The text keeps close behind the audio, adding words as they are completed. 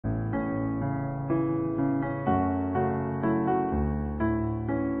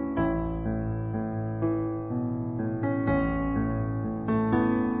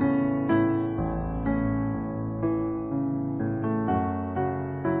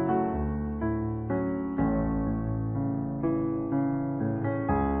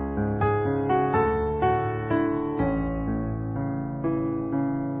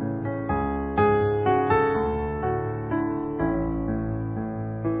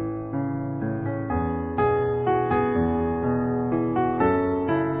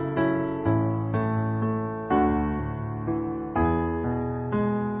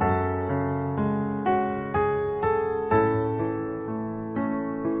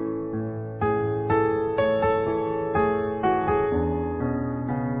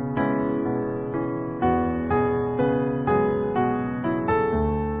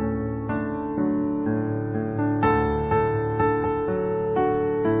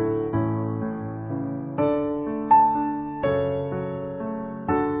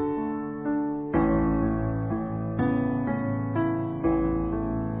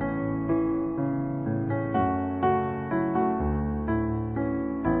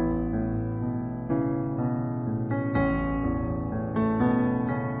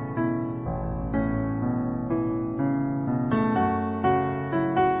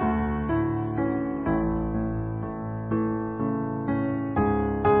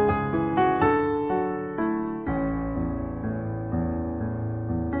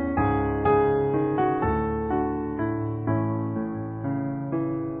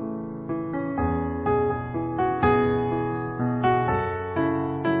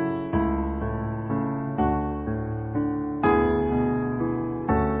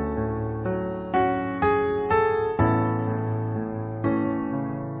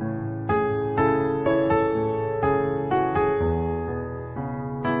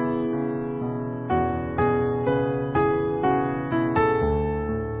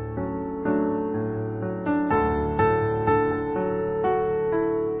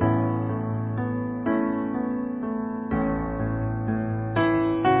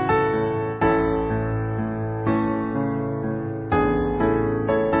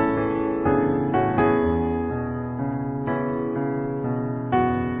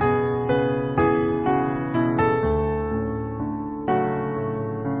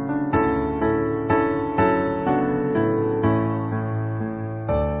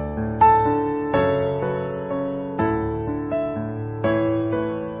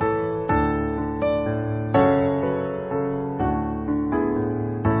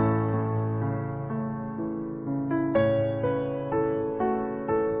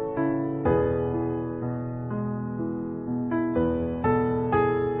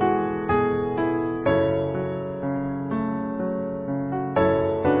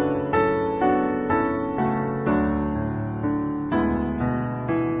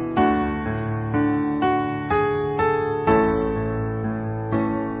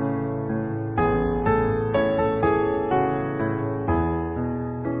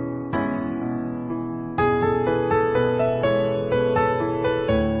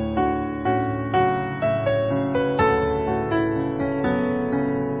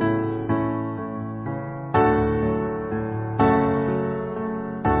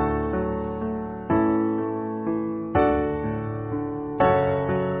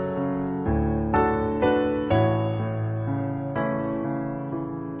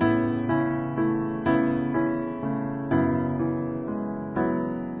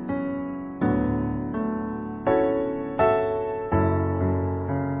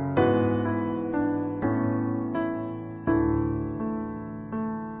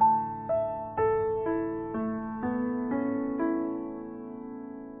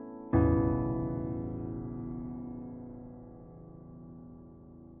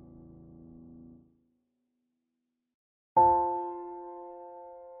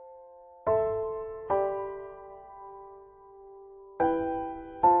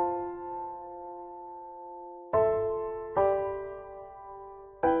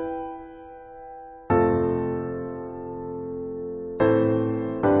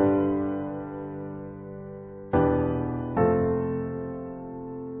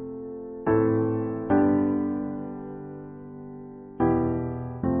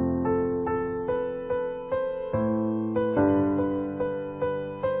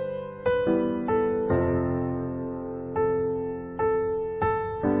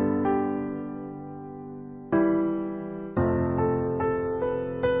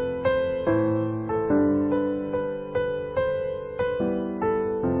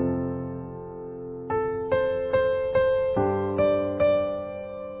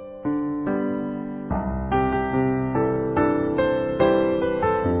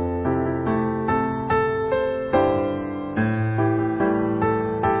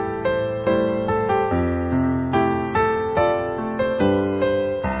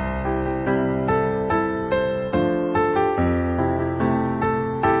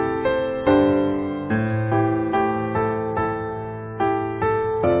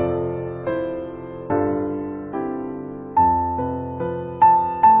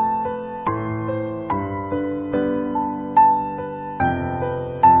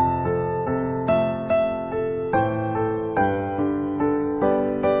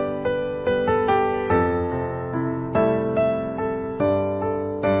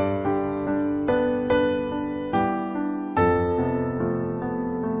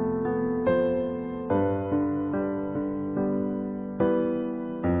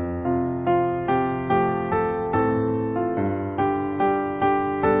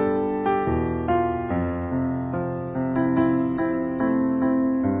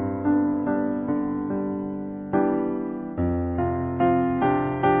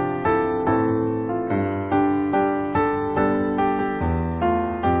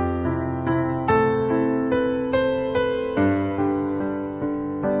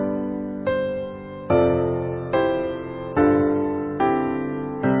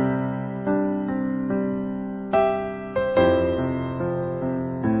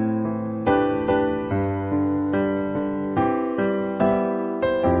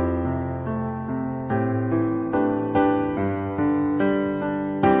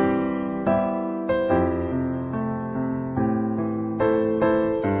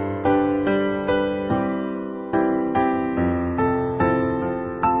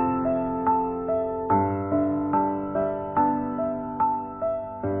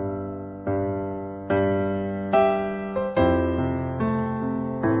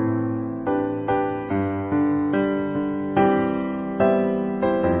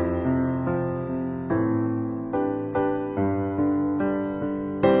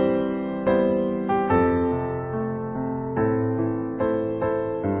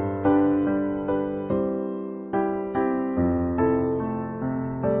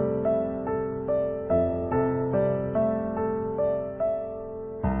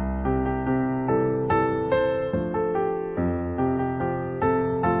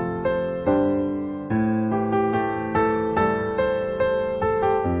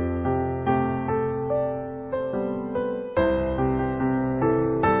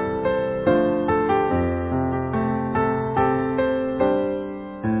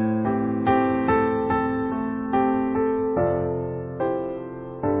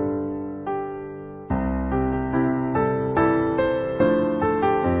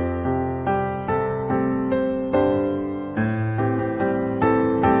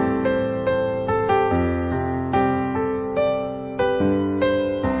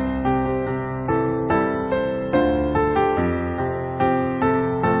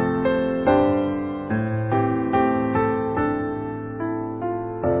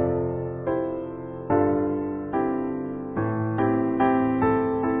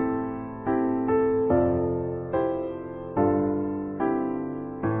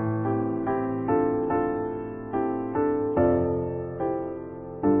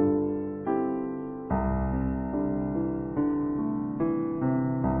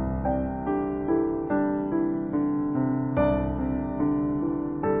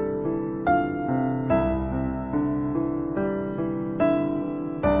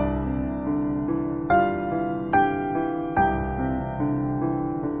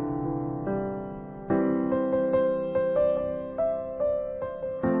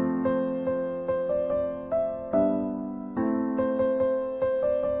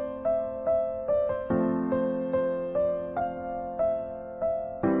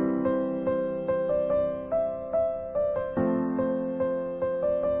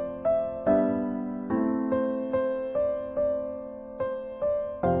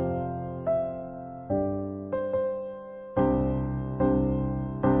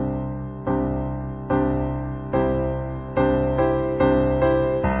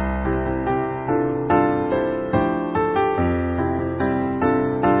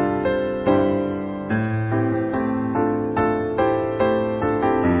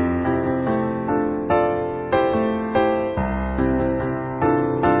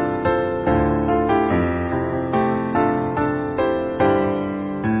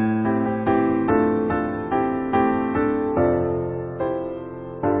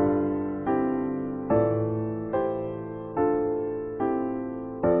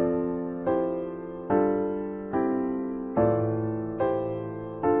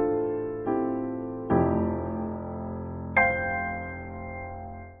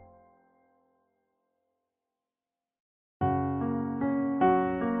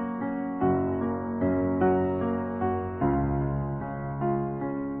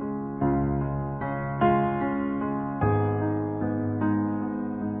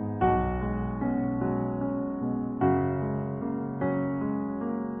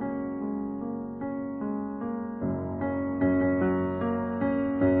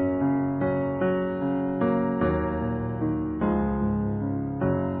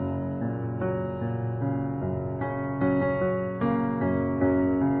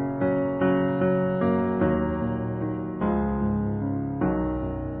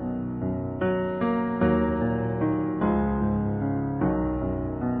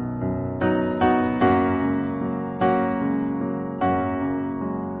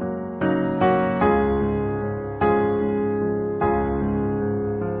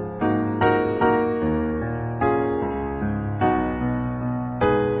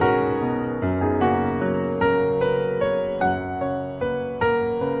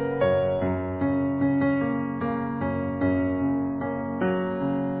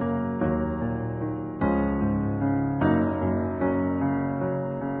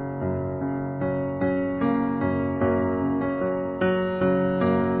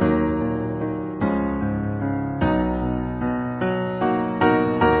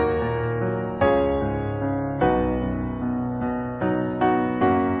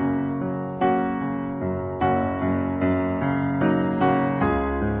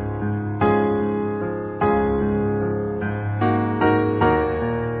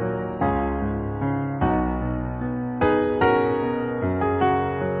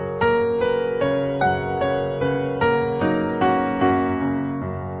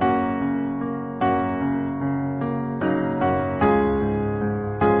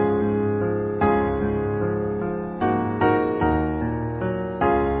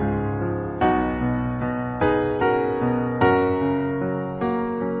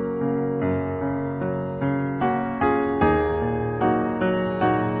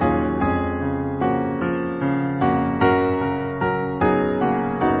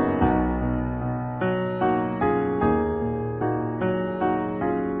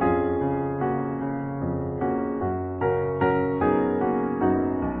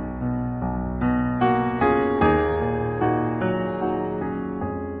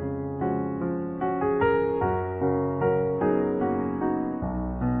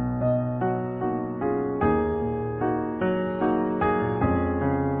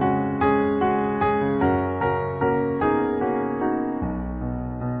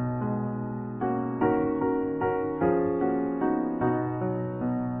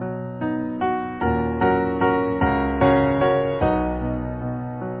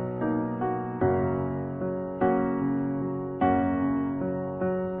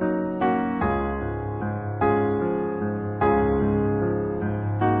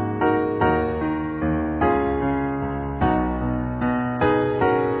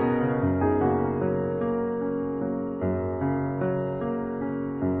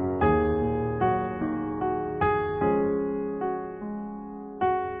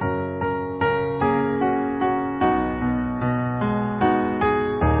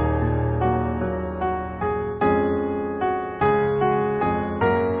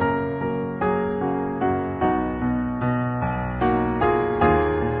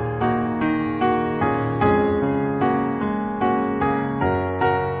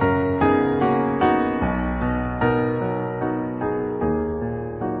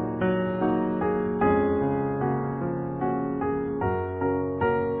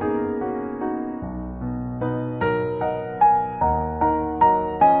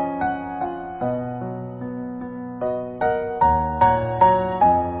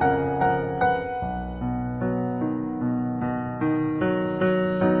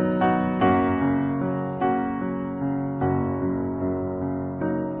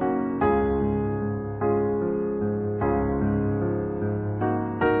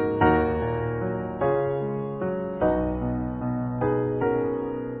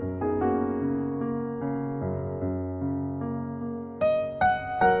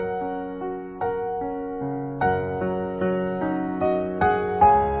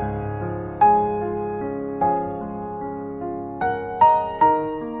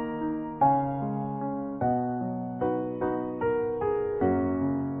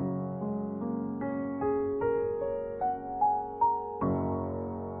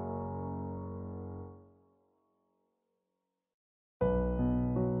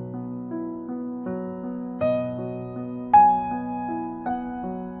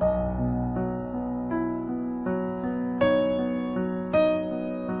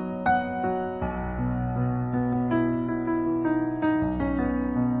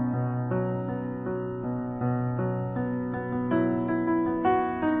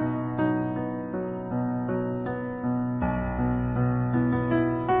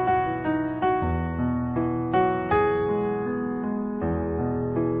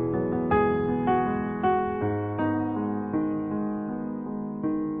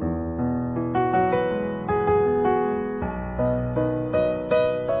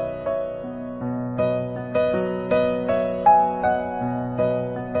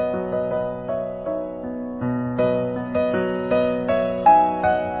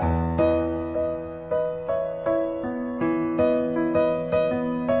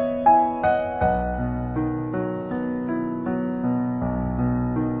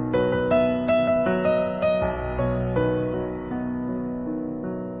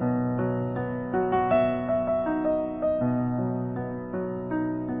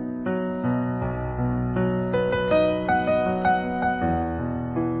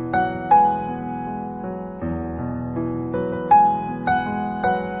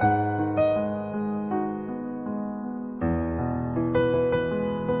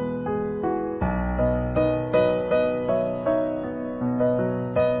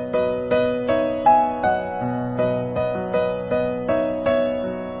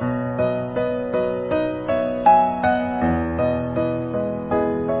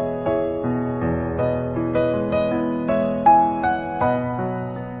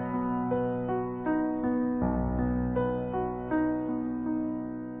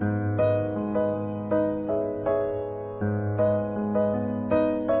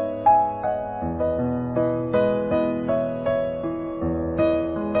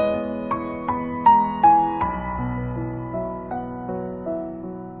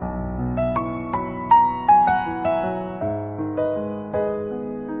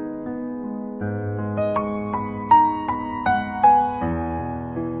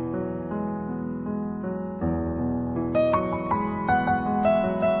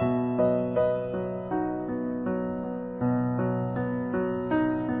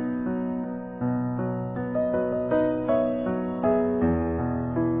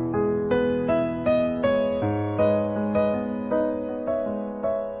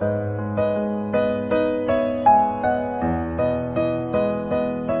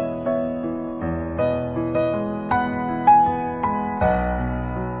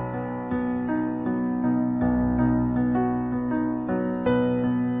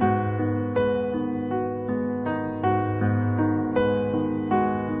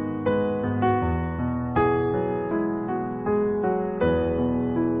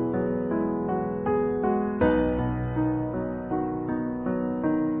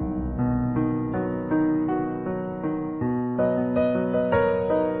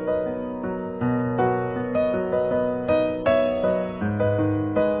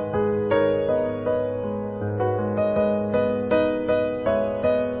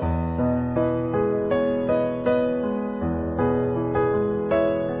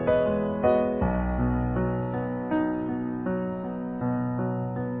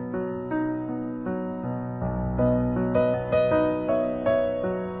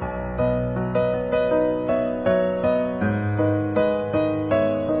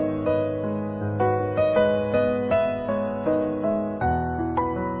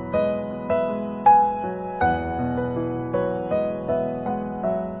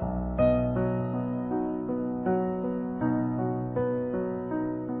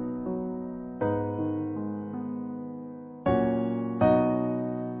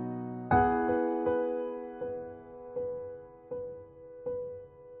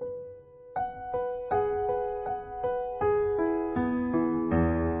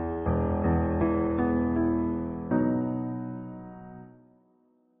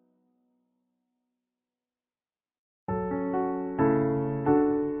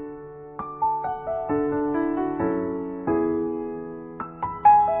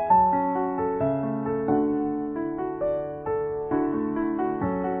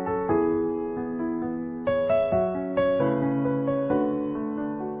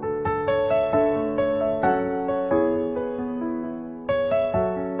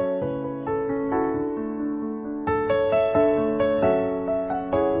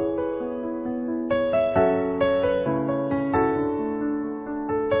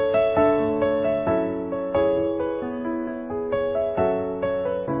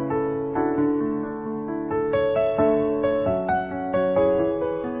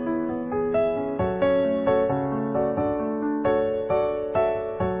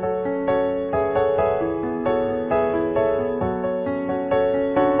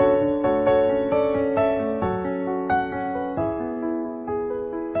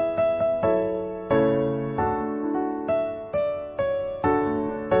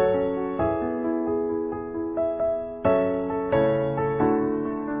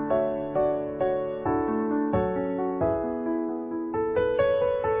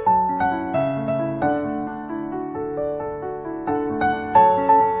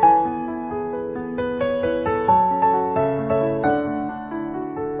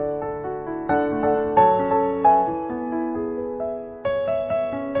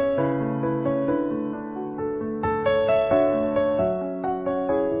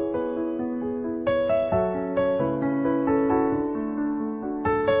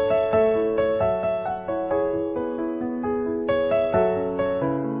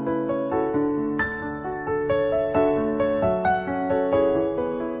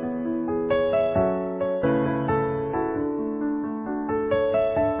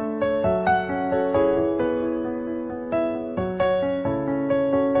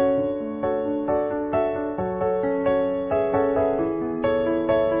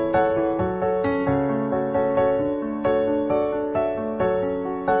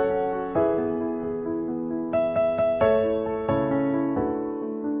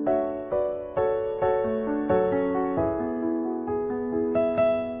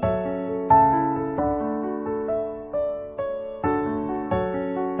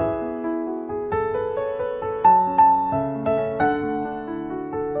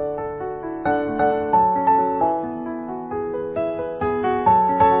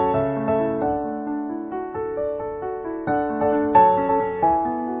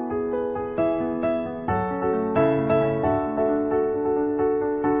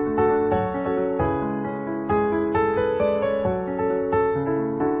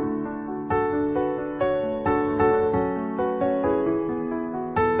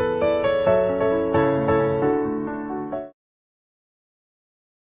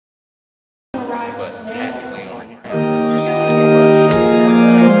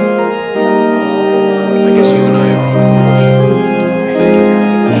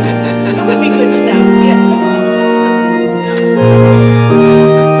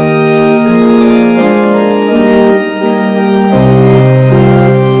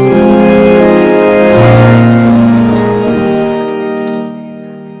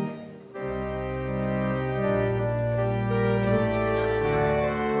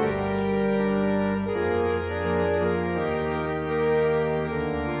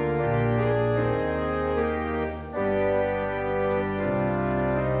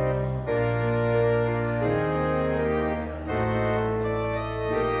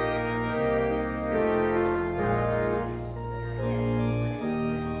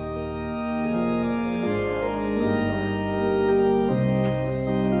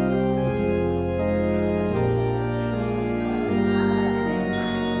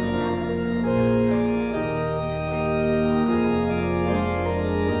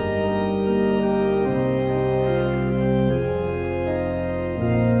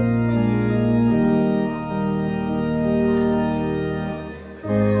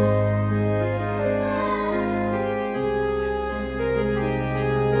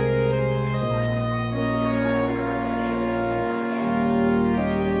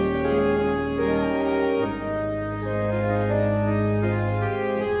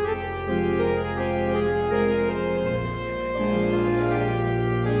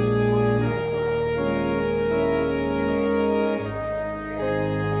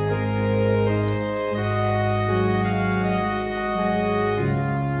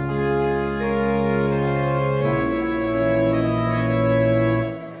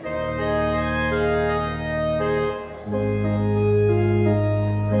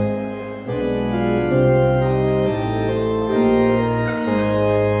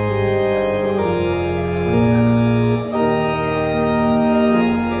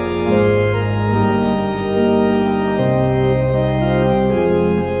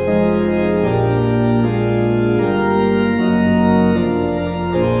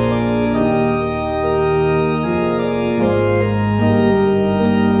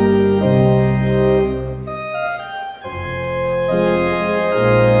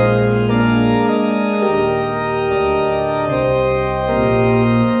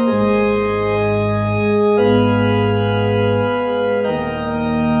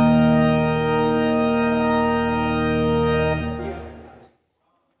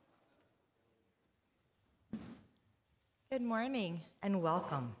Good morning and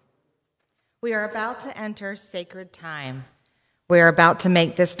welcome. We are about to enter sacred time. We are about to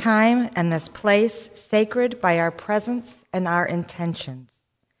make this time and this place sacred by our presence and our intentions.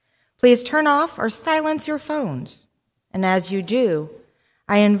 Please turn off or silence your phones. And as you do,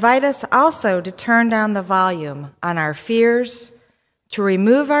 I invite us also to turn down the volume on our fears, to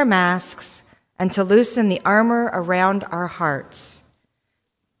remove our masks, and to loosen the armor around our hearts.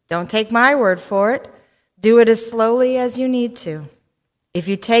 Don't take my word for it. Do it as slowly as you need to. If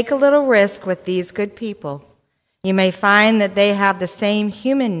you take a little risk with these good people, you may find that they have the same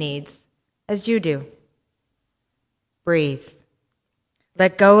human needs as you do. Breathe.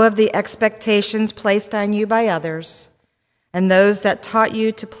 Let go of the expectations placed on you by others and those that taught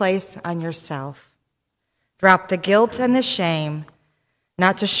you to place on yourself. Drop the guilt and the shame,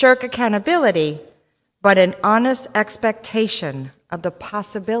 not to shirk accountability, but an honest expectation of the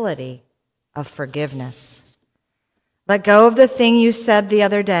possibility of forgiveness. Let go of the thing you said the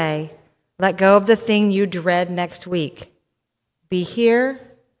other day. Let go of the thing you dread next week. Be here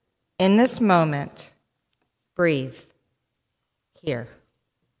in this moment. Breathe. Here.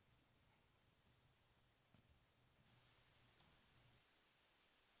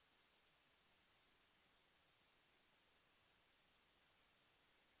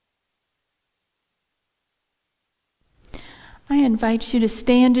 I invite you to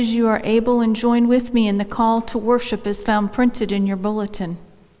stand as you are able and join with me in the call to worship as found printed in your bulletin.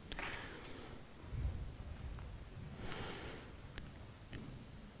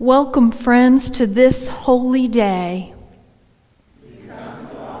 Welcome, friends, to this holy day. We come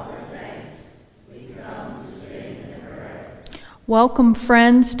to offer thanks. We come to sing and pray. Welcome,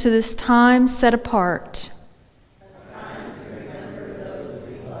 friends, to this time set apart. A time to remember those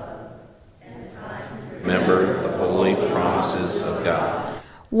we love, and time to remember the holy promises of God.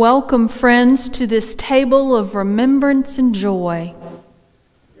 Welcome, friends, to this table of remembrance and joy.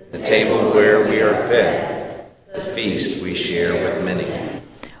 The table where we are fed, the feast we share with many.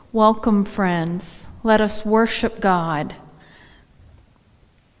 Welcome, friends. Let us worship God.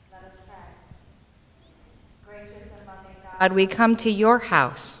 Let us pray. Gracious and loving God, we come to your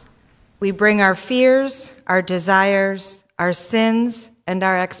house. We bring our fears, our desires, our sins, and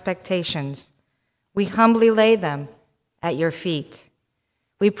our expectations. We humbly lay them at your feet.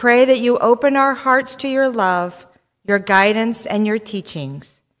 We pray that you open our hearts to your love, your guidance, and your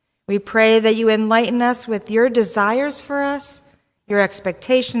teachings. We pray that you enlighten us with your desires for us, your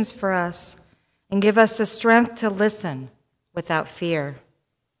expectations for us, and give us the strength to listen without fear.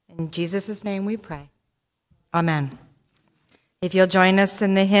 In Jesus' name we pray. Amen. If you'll join us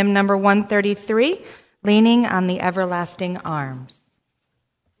in the hymn number 133, Leaning on the Everlasting Arms.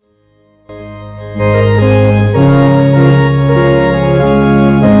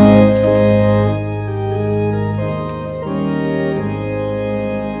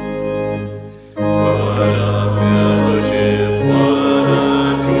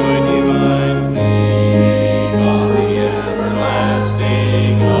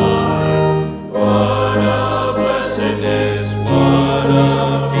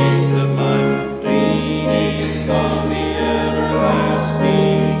 leaning on the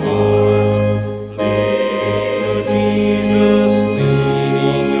everlasting arms.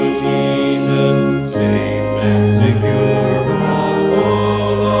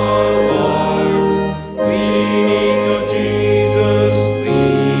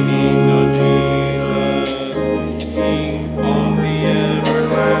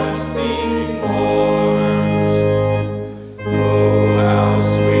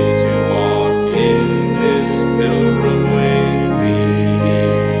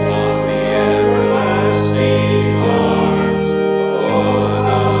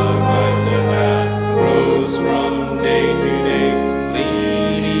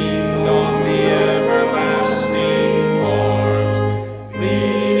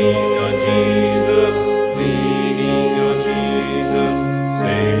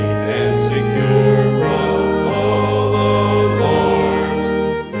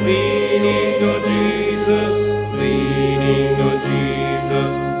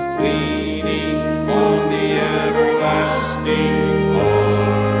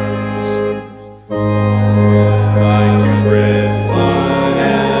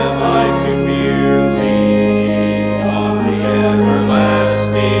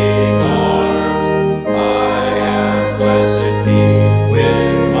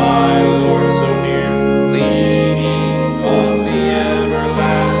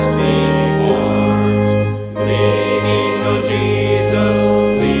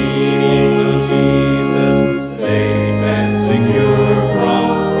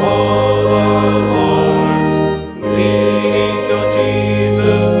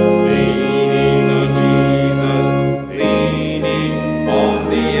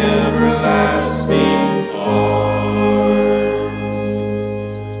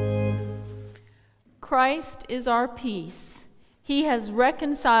 Christ is our peace. He has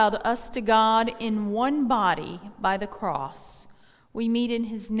reconciled us to God in one body by the cross. We meet in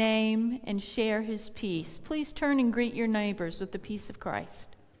his name and share his peace. Please turn and greet your neighbors with the peace of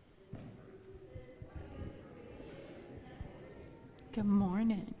Christ. Good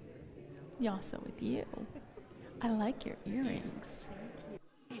morning. Also with you. I like your earrings.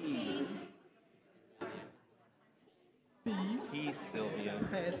 Peace, Sylvia.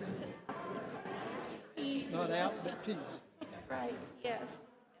 Not out, but peace. Right, yes.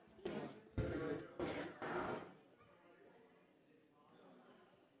 Peace.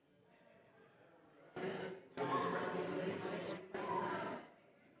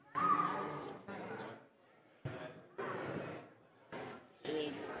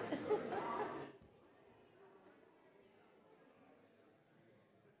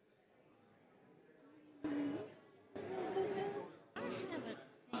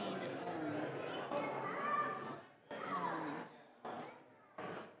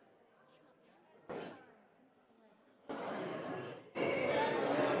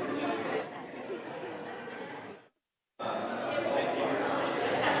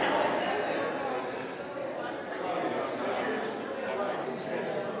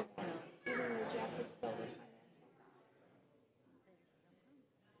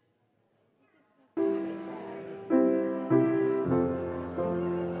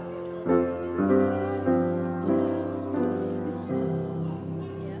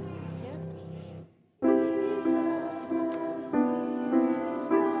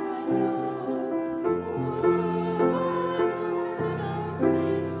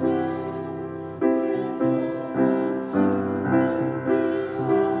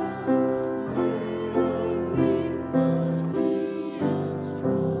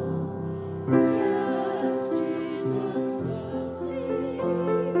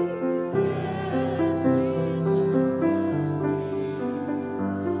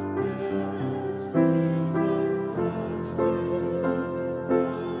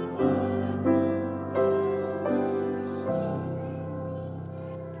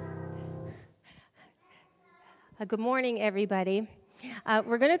 Good morning, everybody.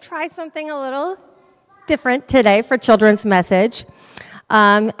 We're going to try something a little different today for Children's Message.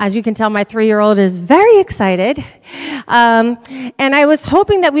 As you can tell, my 3-year-old is very excited. And I was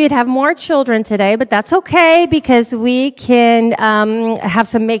hoping that we'd have more children today, but that's okay because we can have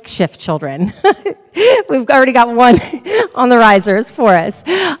some makeshift children. We've already got one on the risers for us.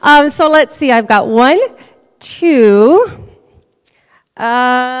 So let's see, I've got 1, 2.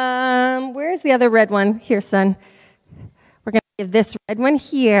 Where's the other red one? Here, son. We're going to give this red one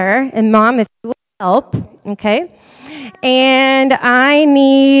here. And Mom, if you will help, okay? And I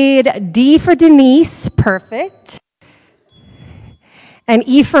need D for Denise. Perfect. And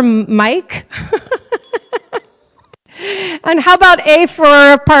E for Mike. And how about A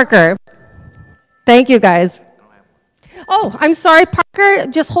for Parker? Thank you, guys. Oh, I'm sorry, Parker.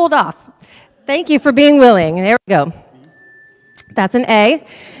 Just hold off. Thank you for being willing. There we go. That's an A.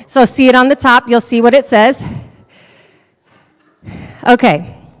 So see it on the top. You'll see what it says.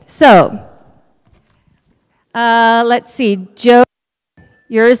 Okay. So let's see. Joe,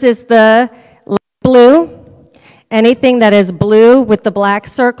 yours is the light blue. Anything that is blue with the black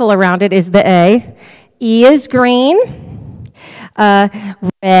circle around it is the A. E is green.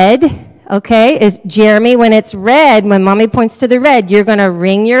 Red, okay, is Jeremy. When it's red, when Mommy points to the red, you're going to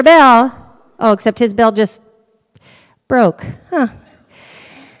ring your bell. Oh, except his bell just broke. Huh.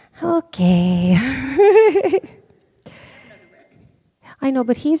 Okay. I know,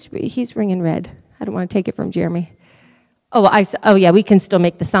 but he's ringing red. I don't want to take it from Jeremy. Oh, yeah, we can still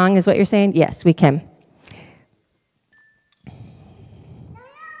make the song, is what you're saying? Yes, we can.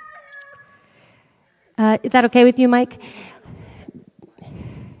 Is that okay with you, Mike?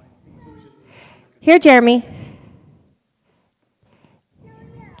 Here, Jeremy.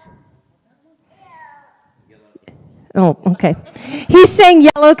 Oh, okay. He's saying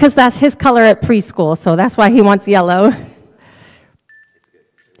yellow because that's his color at preschool, so that's why he wants yellow.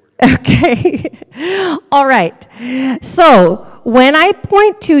 Okay. All right. So when I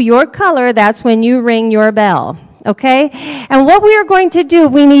point to your color, that's when you ring your bell. Okay? And what we are going to do,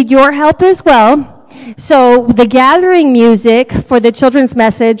 we need your help as well. So the gathering music for the children's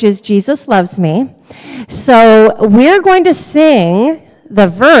message is Jesus Loves Me. So we're going to sing the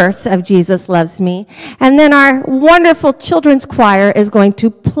verse of Jesus Loves Me, and then our wonderful children's choir is going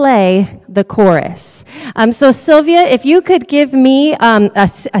to play the chorus. So Sylvia, if you could give me a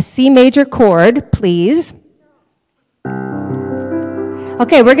C major chord, please.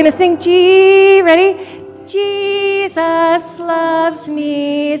 Okay, we're going to sing G, ready? Jesus loves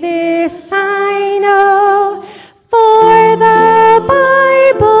me, this I know, for the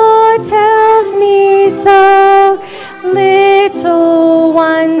Bible tells me so. Little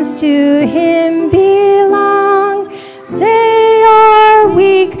ones to him belong. They are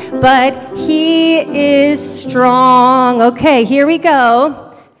weak, but he is strong. Okay, here we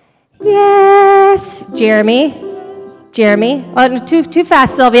go. Yes, Jeremy. Oh, too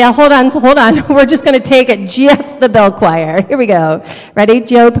fast, Sylvia. Hold on. We're just going to take it just the bell choir. Here we go. Ready,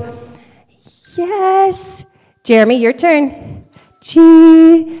 Job? Yes. Jeremy, your turn.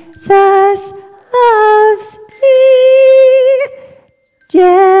 Jesus loves me.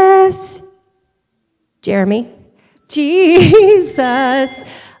 Yes. Jeremy. Jesus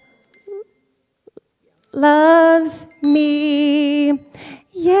loves me.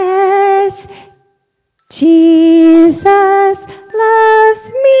 Yes. Jesus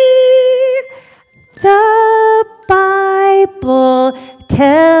loves me. The Bible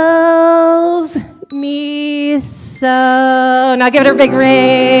tells me so. Now give it a big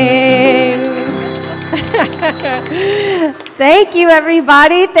ring. Thank you,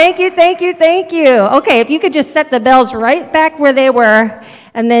 everybody. Thank you. Okay, if you could just set the bells right back where they were,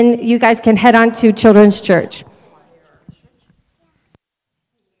 and then you guys can head on to Children's Church.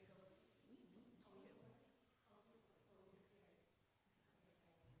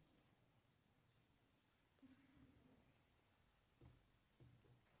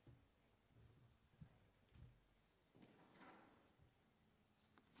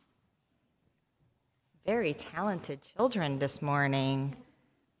 Very talented children this morning.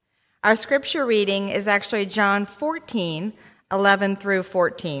 Our scripture reading is actually John 14, 11 through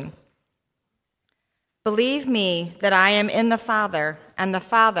 14. Believe me that I am in the Father, and the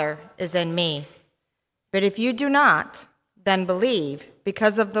Father is in me. But if you do not, then believe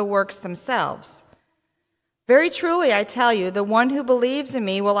because of the works themselves. Very truly, I tell you, the one who believes in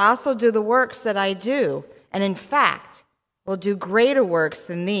me will also do the works that I do, and in fact, will do greater works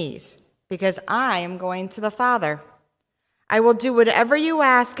than these, because I am going to the Father. I will do whatever you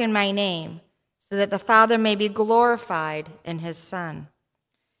ask in my name, so that the Father may be glorified in his Son.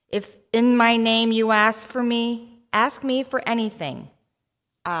 If in my name you ask me for anything,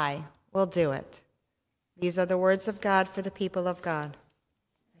 I will do it. These are the words of God for the people of God.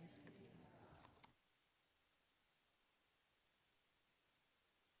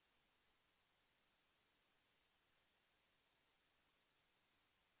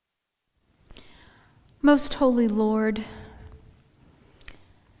 Most holy Lord,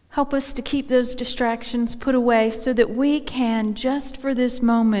 help us to keep those distractions put away so that we can, just for this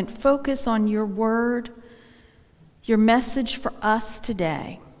moment, focus on your word, your message for us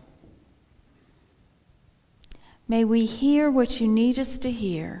today. May we hear what you need us to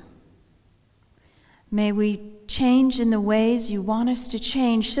hear. May we change in the ways you want us to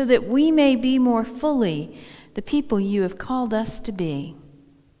change so that we may be more fully the people you have called us to be.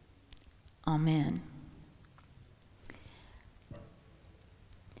 Amen.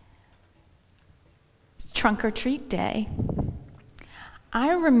 Trunk or treat day.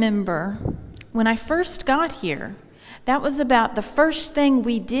 I remember when I first got here, that was about the first thing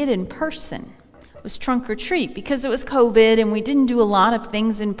we did in person was trunk or treat, because it was COVID and we didn't do a lot of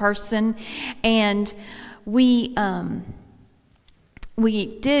things in person, and we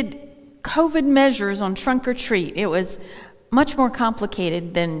did COVID measures on trunk or treat. It was much more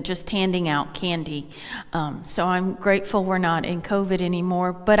complicated than just handing out candy. So I'm grateful we're not in COVID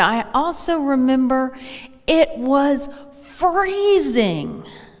anymore. But I also remember it was freezing.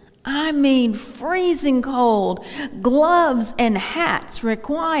 I mean, freezing cold. Gloves and hats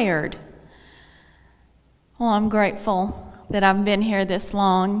required. Well, I'm grateful that I've been here this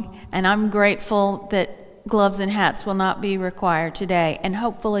long, and I'm grateful that gloves and hats will not be required today, and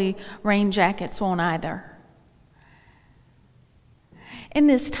hopefully rain jackets won't either. In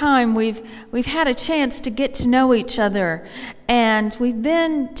this time, we've had a chance to get to know each other, and we've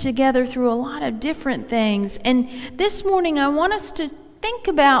been together through a lot of different things. And this morning, I want us to think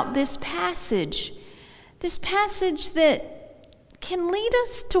about this passage that can lead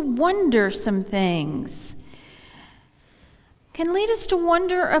us to wonder some things, can lead us to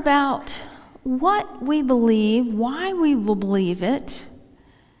wonder about what we believe, why we will believe it,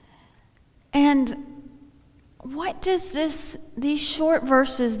 and what does these short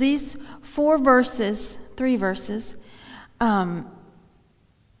verses, these 3 verses,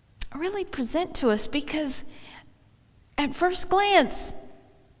 really present to us? Because at first glance,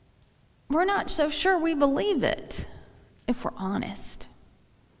 we're not so sure we believe it, if we're honest,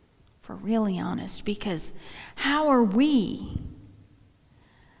 if we're really honest. Because how are we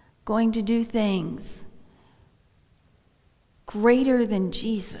going to do things greater than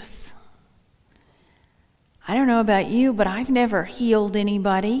Jesus. I don't know about you, but I've never healed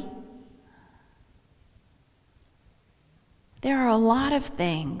anybody. There are a lot of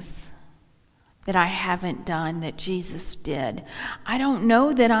things that I haven't done that Jesus did. I don't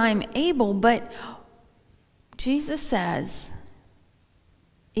know that I'm able, but Jesus says,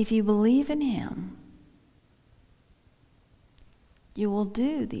 if you believe in him, you will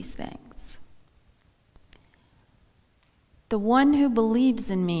do these things. The one who believes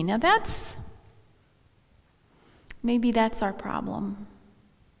in me. Now maybe that's our problem.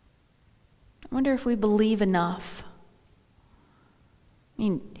 I wonder if we believe enough. I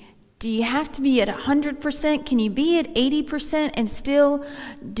mean, do you have to be at 100%? Can you be at 80% and still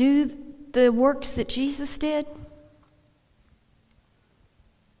do the works that Jesus did?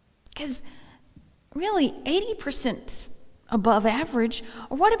 Because really, 80%'s above average.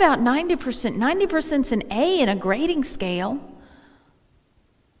 Or what about 90%? 90%'s an A in a grading scale.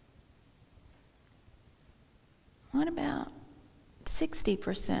 What about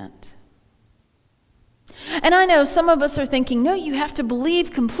 60%? And I know some of us are thinking, no, you have to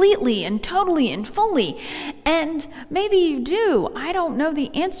believe completely and totally and fully. And maybe you do. I don't know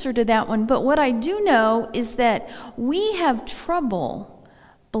the answer to that one. But what I do know is that we have trouble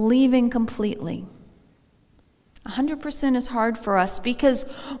believing completely. 100% is hard for us because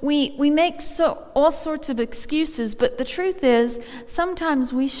we make all sorts of excuses. But the truth is,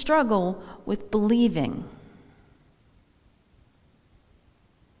 sometimes we struggle with believing.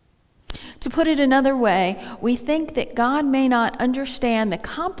 To put it another way, we think that God may not understand the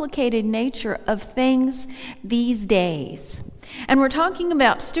complicated nature of things these days. And we're talking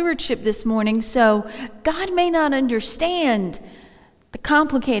about stewardship this morning, so God may not understand the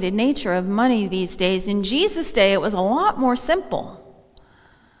complicated nature of money these days. In Jesus' day, it was a lot more simple.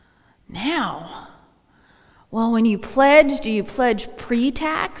 Now, well, when you pledge, do you pledge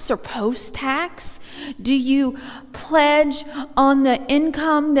pre-tax or post-tax? Do you pledge on the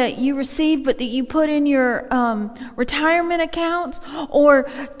income that you receive but that you put in your retirement accounts? Or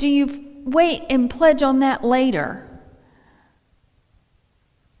do you wait and pledge on that later?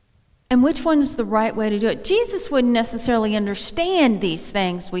 And which one's the right way to do it? Jesus wouldn't necessarily understand these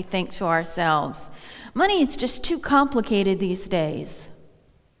things we think to ourselves. Money is just too complicated these days.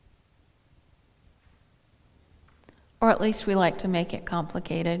 Or at least we like to make it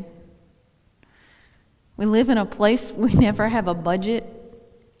complicated. We live in a place we never have a budget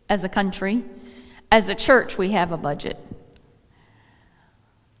as a country. As a church, we have a budget.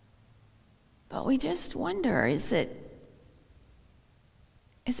 But we just wonder, is it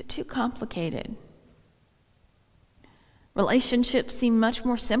too complicated? Relationships seem much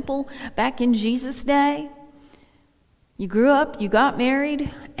more simple back in Jesus' day. You grew up, you got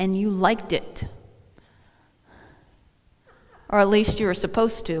married, and you liked it. Or at least you were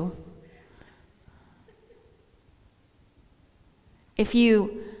supposed to. If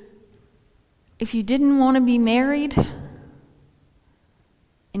you didn't want to be married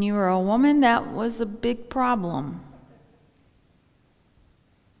and you were a woman, that was a big problem.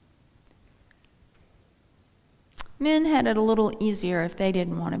 Men had it a little easier if they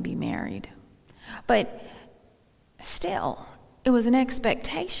didn't want to be married. But still, it was an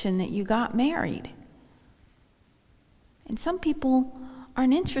expectation that you got married. And some people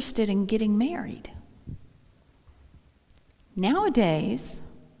aren't interested in getting married. Nowadays,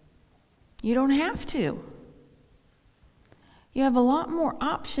 you don't have to. You have a lot more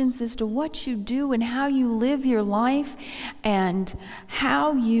options as to what you do and how you live your life and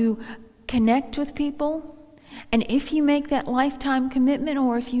how you connect with people. And if you make that lifetime commitment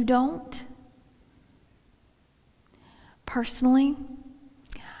or if you don't. Personally,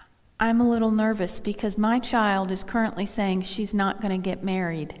 I'm a little nervous because my child is currently saying she's not going to get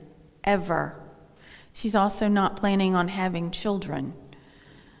married, ever. She's also not planning on having children.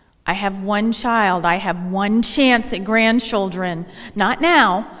 I have one child. I have one chance at grandchildren. Not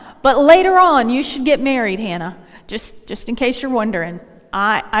now, but later on. You should get married, Hannah. Just in case you're wondering.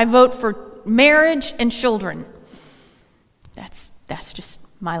 I vote for marriage and children. That's just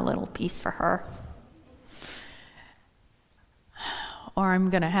my little piece for her. Or I'm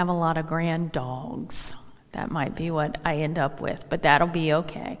going to have a lot of grand dogs. That might be what I end up with, but that'll be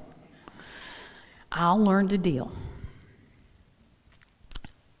okay. I'll learn to deal.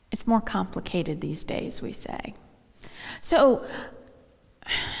 It's more complicated these days, we say. So,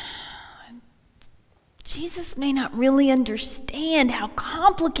 Jesus may not really understand how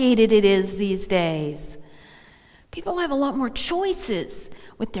complicated it is these days. People have a lot more choices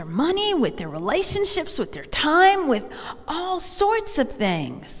with their money, with their relationships, with their time, with all sorts of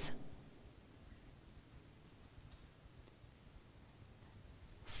things.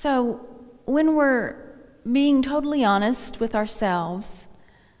 So when we're being totally honest with ourselves,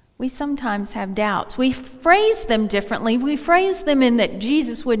 we sometimes have doubts. We phrase them differently. We phrase them in that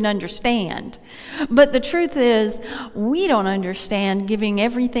Jesus wouldn't understand. But the truth is, we don't understand giving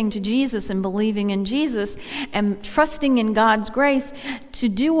everything to Jesus and believing in Jesus and trusting in God's grace to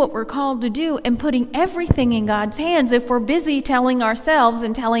do what we're called to do and putting everything in God's hands if we're busy telling ourselves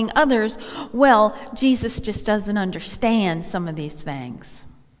and telling others, well, Jesus just doesn't understand some of these things.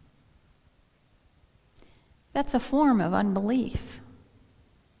 That's a form of unbelief.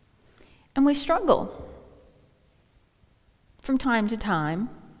 And we struggle from time to time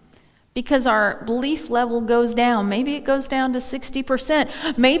because our belief level goes down. Maybe it goes down to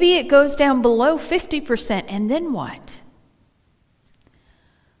 60%. Maybe it goes down below 50%. And then what?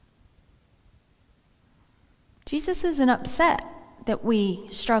 Jesus isn't upset that we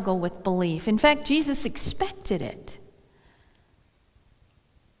struggle with belief. In fact, Jesus expected it.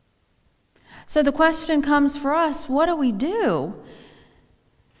 So the question comes for us, what do we do?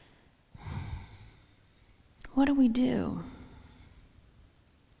 What do we do?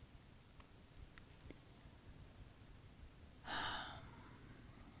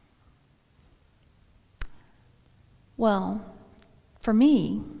 Well, for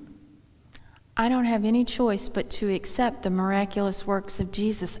me, I don't have any choice but to accept the miraculous works of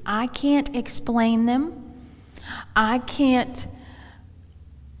Jesus. I can't explain them. I can't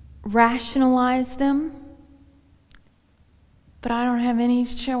rationalize them. But I don't have any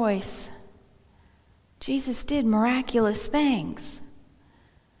choice. Jesus did miraculous things.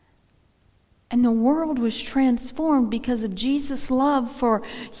 And the world was transformed because of Jesus' love for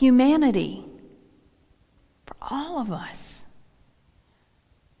humanity, for all of us.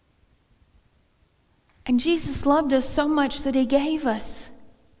 And Jesus loved us so much that he gave us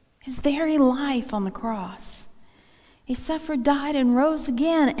his very life on the cross. He suffered, died, and rose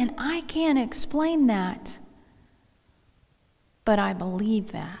again, and I can't explain that. But I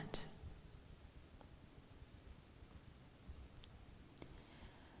believe that.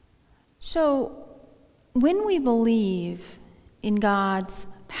 So, when we believe in God's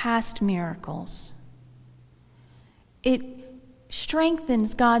past miracles, it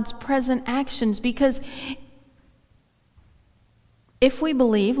strengthens God's present actions, because if we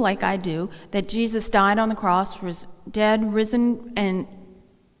believe, like I do, that Jesus died on the cross, was dead, risen, and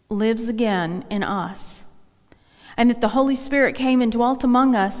lives again in us, and that the Holy Spirit came and dwelt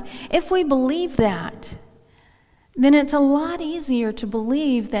among us, if we believe that, then it's a lot easier to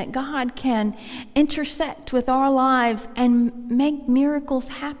believe that God can intersect with our lives and make miracles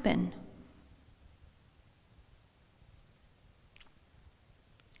happen.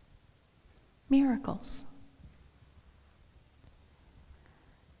 Miracles.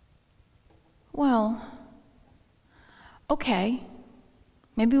 Well, okay.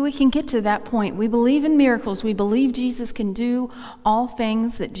 Maybe we can get to that point. We believe in miracles. We believe Jesus can do all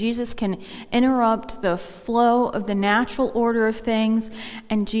things, that Jesus can interrupt the flow of the natural order of things,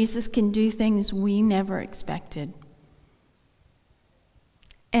 and Jesus can do things we never expected.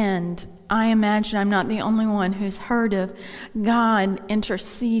 And I imagine I'm not the only one who's heard of God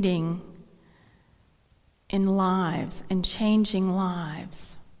interceding in lives and changing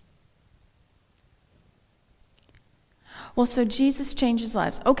lives. Well, so Jesus changes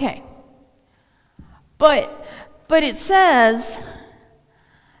lives. Okay. But it says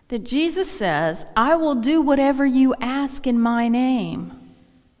that Jesus says, I will do whatever you ask in my name.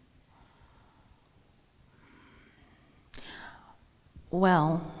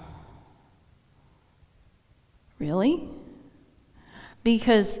 Well, really?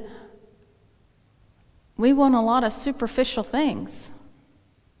 Because we want a lot of superficial things.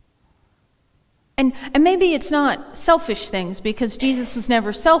 And maybe it's not selfish things, because Jesus was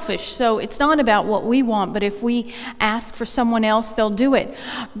never selfish, so it's not about what we want, but if we ask for someone else, they'll do it.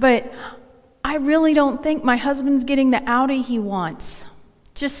 But I really don't think my husband's getting the Audi he wants.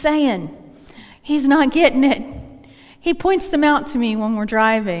 Just saying. He's not getting it. He points them out to me when we're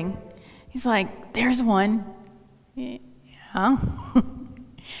driving. He's like, there's one. Yeah.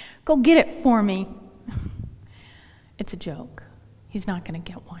 Go get it for me. It's a joke. He's not going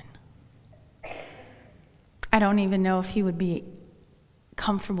to get one. I don't even know if he would be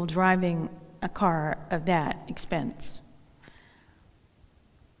comfortable driving a car of that expense.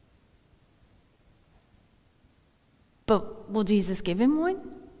 But will Jesus give him one?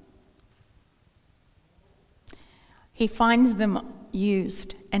 He finds them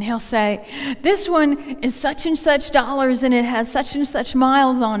used, and he'll say, this one is such and such dollars, and it has such and such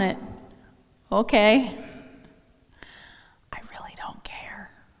miles on it. Okay.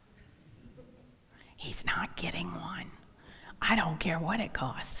 He's not getting one. I don't care what it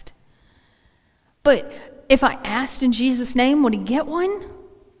cost. But if I asked in Jesus' name, would he get one?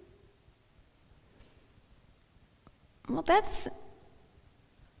 Well,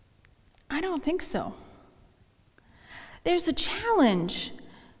 I don't think so. There's a challenge.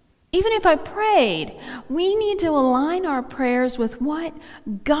 Even if I prayed, we need to align our prayers with what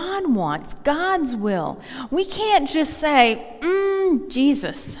God wants, God's will. We can't just say,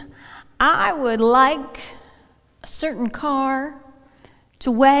 Jesus, I would like a certain car to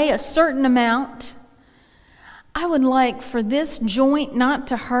weigh a certain amount. I would like for this joint not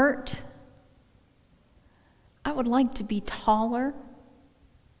to hurt. I would like to be taller.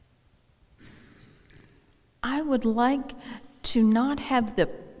 I would like to not have the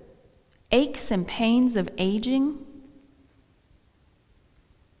aches and pains of aging.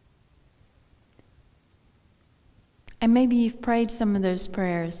 And maybe you've prayed some of those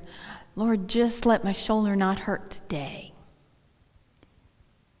prayers. Lord, just let my shoulder not hurt today.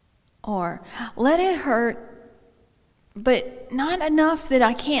 Or let it hurt, but not enough that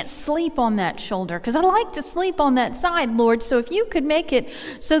I can't sleep on that shoulder, because I like to sleep on that side, Lord. So if you could make it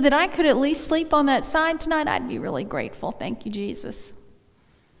so that I could at least sleep on that side tonight, I'd be really grateful. Thank you, Jesus.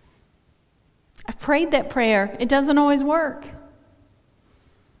 I've prayed that prayer. It doesn't always work.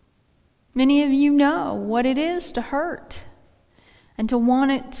 Many of you know what it is to hurt and to want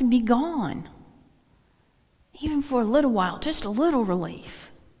it to be gone, even for a little while, just a little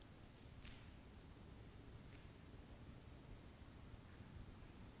relief.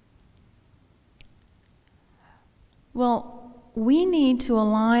 Well, we need to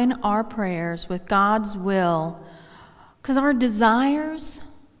align our prayers with God's will, because our desires,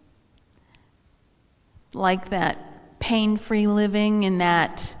 like that pain-free living in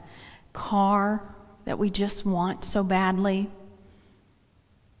that car that we just want so badly,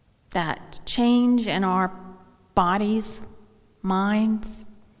 that change in our bodies, minds,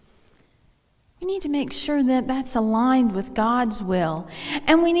 we need to make sure that that's aligned with God's will.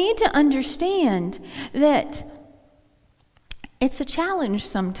 And we need to understand that it's a challenge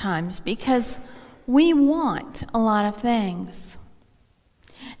sometimes, because we want a lot of things.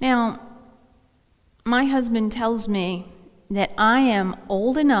 Now, my husband tells me that I am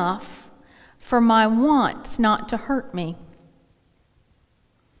old enough for my wants not to hurt me.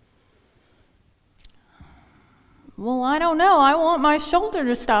 Well, I don't know. I want my shoulder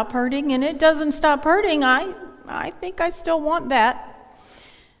to stop hurting, and it doesn't stop hurting. I think I still want that.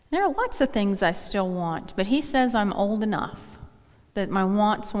 There are lots of things I still want, but he says I'm old enough that my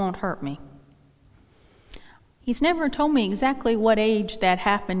wants won't hurt me. He's never told me exactly what age that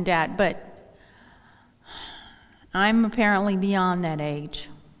happened at, but I'm apparently beyond that age.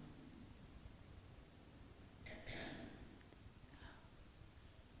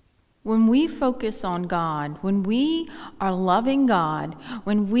 When we focus on God, when we are loving God,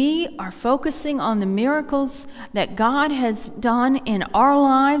 when we are focusing on the miracles that God has done in our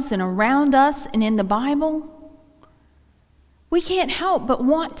lives and around us and in the Bible, we can't help but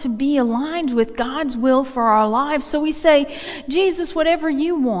want to be aligned with God's will for our lives. So we say, Jesus, whatever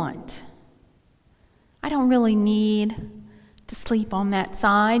you want. I don't really need to sleep on that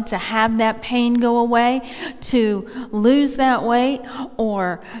side, to have that pain go away, to lose that weight,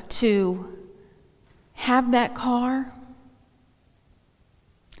 or to have that car.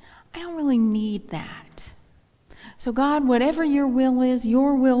 I don't really need that. So God, whatever your will is,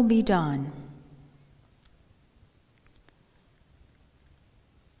 your will be done.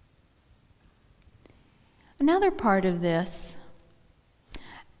 Another part of this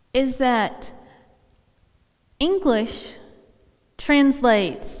is that English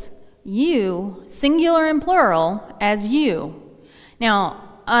translates you, singular and plural, as you.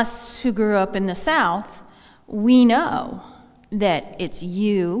 Now, us who grew up in the South, we know that it's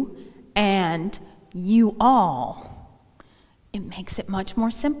you and you all. It makes it much more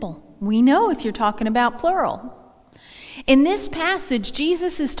simple. We know if you're talking about plural. In this passage,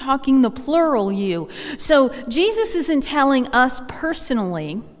 Jesus is talking the plural you. So Jesus isn't telling us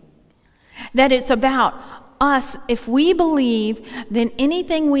personally that it's about us. If we believe, then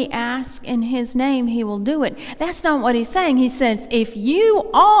anything we ask in his name, he will do it. That's not what he's saying. He says, if you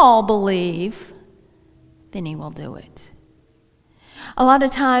all believe, then he will do it. A lot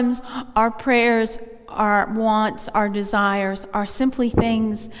of times, our prayers, our wants, our desires are simply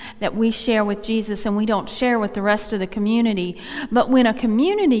things that we share with Jesus and we don't share with the rest of the community. But when a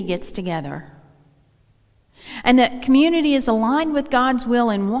community gets together and that community is aligned with God's will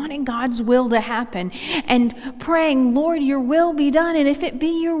and wanting God's will to happen and praying, Lord, your will be done. And if it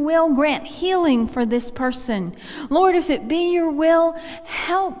be your will, grant healing for this person. Lord, if it be your will,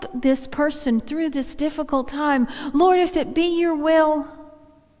 help this person through this difficult time. Lord, if it be your will,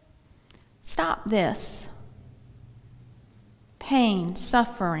 stop this pain,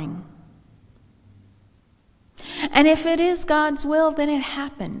 suffering. And if it is God's will, then it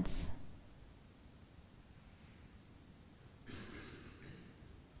happens.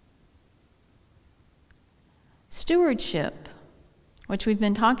 Stewardship, which we've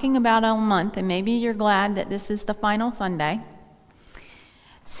been talking about all month, and maybe you're glad that this is the final Sunday.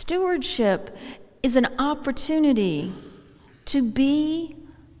 Stewardship is an opportunity to be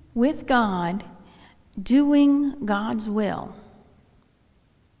with God, doing God's will.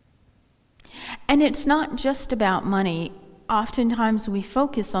 And it's not just about money. Oftentimes we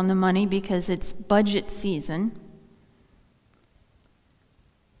focus on the money because it's budget season.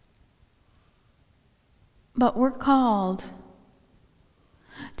 But we're called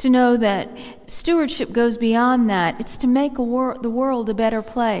to know that stewardship goes beyond that. It's to make the world a better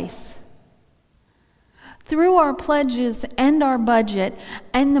place. Through our pledges and our budget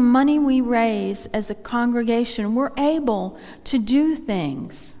and the money we raise as a congregation, we're able to do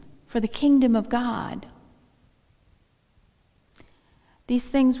things for the kingdom of God. These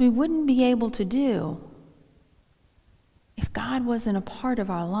things we wouldn't be able to do if God wasn't a part of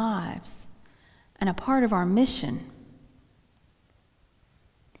our lives and a part of our mission.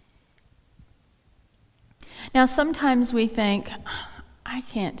 Now, sometimes we think, I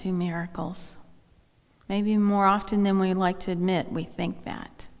can't do miracles. Maybe more often than we like to admit, we think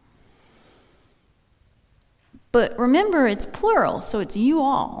that. But remember, it's plural, so it's you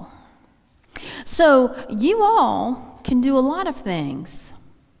all. So you all can do a lot of things.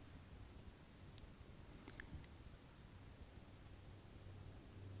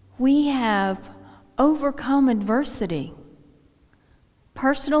 We have overcome adversity.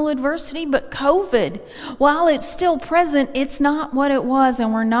 Personal adversity, but COVID, while it's still present, it's not what it was,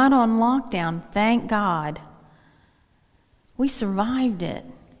 and we're not on lockdown, thank God. We survived it.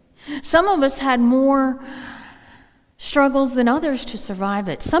 Some of us had more struggles than others to survive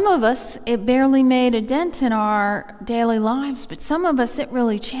it. Some of us, it barely made a dent in our daily lives, but some of us, it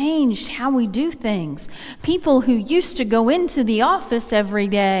really changed how we do things. People who used to go into the office every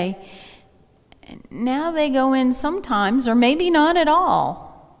day, now they go in sometimes, or maybe not at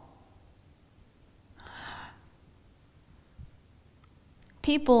all.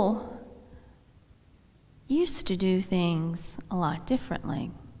 People used to do things a lot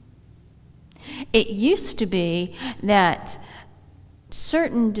differently. It used to be that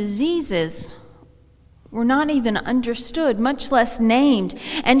certain diseases were not even understood, much less named,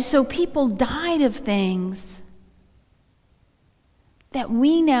 and so people died of things that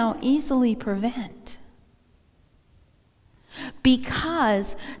we now easily prevent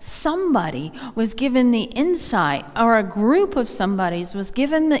because somebody was given the insight, or a group of somebodies was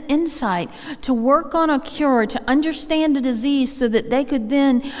given the insight to work on a cure, to understand a disease so that they could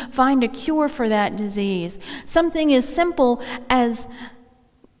then find a cure for that disease. Something as simple as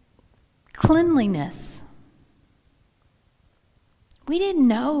cleanliness. We didn't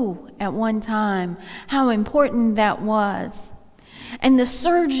know at one time how important that was. And the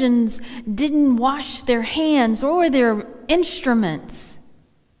surgeons didn't wash their hands or their instruments.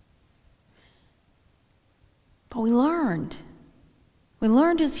 But we learned. We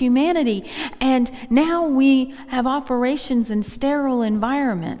learned as humanity, and now we have operations in sterile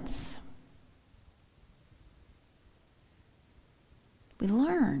environments. We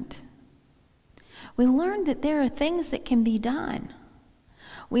learned. We learned that there are things that can be done.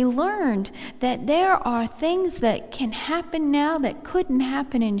 We learned that there are things that can happen now that couldn't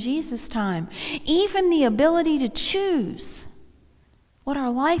happen in Jesus' time. Even the ability to choose what our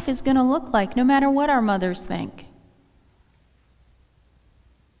life is going to look like, no matter what our mothers think.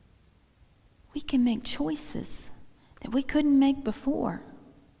 We can make choices that we couldn't make before.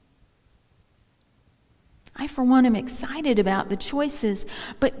 I, for one, am excited about the choices,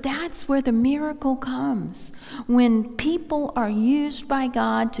 but that's where the miracle comes. When people are used by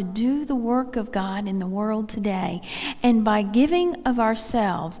God to do the work of God in the world today, and by giving of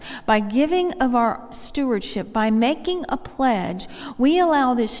ourselves, by giving of our stewardship, by making a pledge, we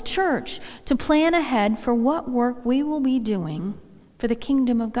allow this church to plan ahead for what work we will be doing for the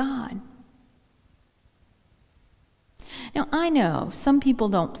kingdom of God. Now, I know some people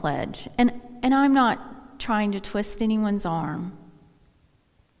don't pledge, and I'm not trying to twist anyone's arm.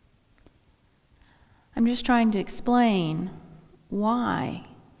 I'm just trying to explain why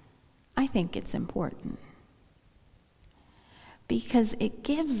I think it's important. because it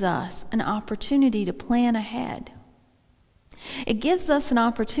gives us an opportunity to plan ahead. It gives us an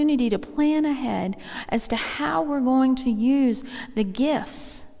opportunity to plan ahead as to how we're going to use the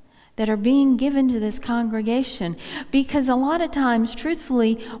gifts that are being given to this congregation, because a lot of times,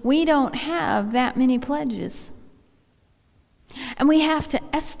 truthfully, we don't have that many pledges. And we have to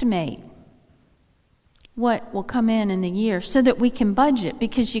estimate what will come in the year so that we can budget,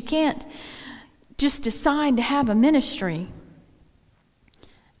 because you can't just decide to have a ministry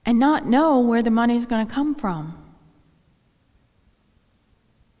and not know where the money's going to come from.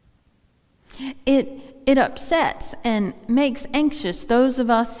 It upsets and makes anxious those of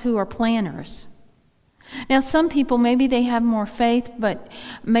us who are planners. Now, some people, maybe they have more faith, but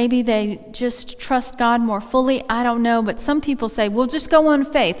maybe they just trust God more fully. I don't know, but some people say, we'll just go on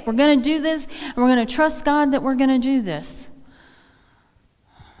faith. We're going to do this, and we're going to trust God that we're going to do this.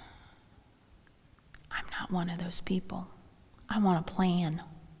 I'm not one of those people. I want a plan.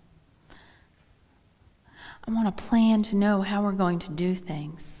 I want a plan to know how we're going to do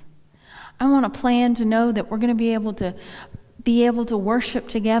things. I want a plan to know that we're going to be able to worship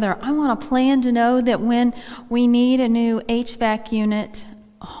together. I want a plan to know that when we need a new HVAC unit,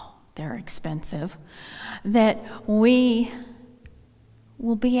 they're expensive, that we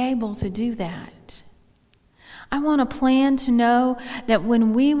will be able to do that. I want a plan to know that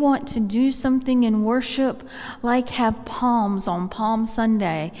when we want to do something in worship, like have palms on Palm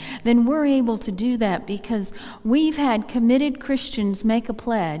Sunday, then we're able to do that because we've had committed Christians make a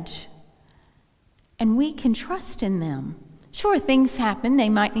pledge, and we can trust in them. Sure, things happen. They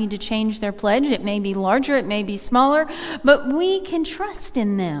might need to change their pledge. It may be larger, it may be smaller, but we can trust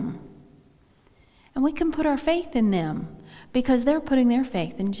in them. And we can put our faith in them because they're putting their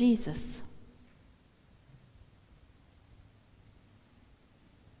faith in Jesus.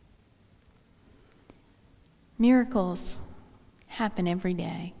 Miracles happen every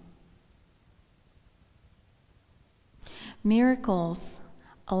day. Miracles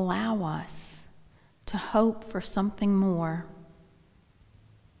allow us to hope for something more.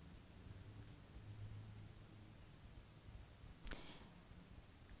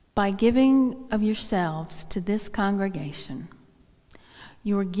 By giving of yourselves to this congregation,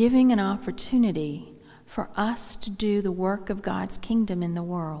 you are giving an opportunity for us to do the work of God's kingdom in the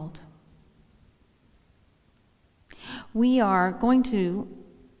world. We are going to,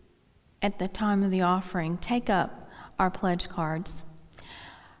 at the time of the offering, take up our pledge cards.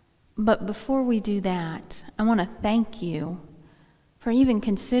 But before we do that, I want to thank you for even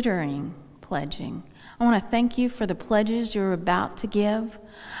considering pledging. I want to thank you for the pledges you're about to give.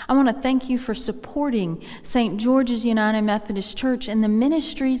 I want to thank you for supporting St. George's United Methodist Church and the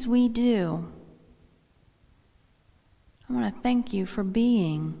ministries we do. I want to thank you for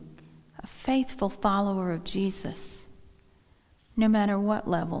being a faithful follower of Jesus, no matter what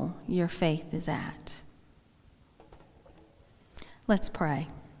level your faith is at. Let's pray.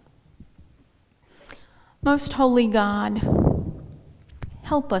 Most holy God,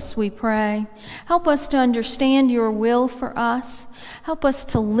 help us, we pray. Help us to understand your will for us. Help us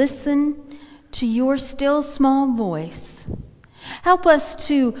to listen to your still small voice. Help us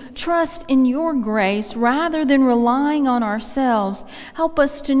to trust in your grace rather than relying on ourselves. Help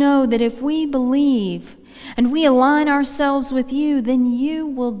us to know that if we believe and we align ourselves with you, then you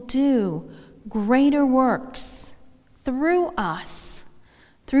will do greater works through us,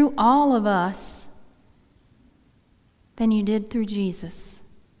 through all of us, than you did through Jesus.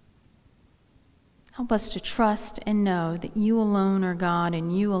 Help us to trust and know that you alone are God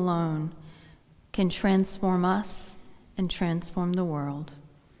and you alone can transform us and transform the world.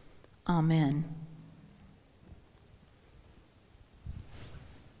 Amen.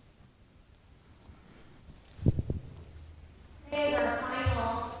 Today is our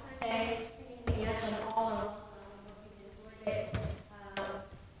final Sunday singing together and all are welcome. I hope you enjoyed it.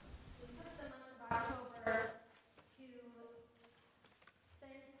 We took the month of October to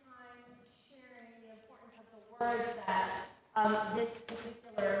spend time sharing the importance of the words that this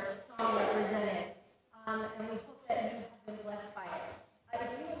particular song represented. And we hope that you have been blessed by it. If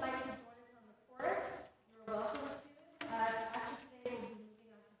you would like to join us on the chorus, you're welcome to. After today, we'll be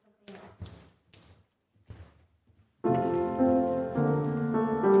moving on to something else.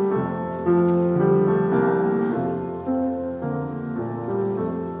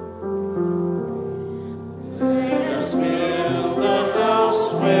 Let us build a house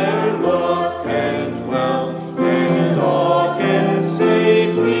where love can dwell and all can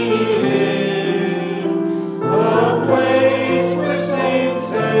safely live.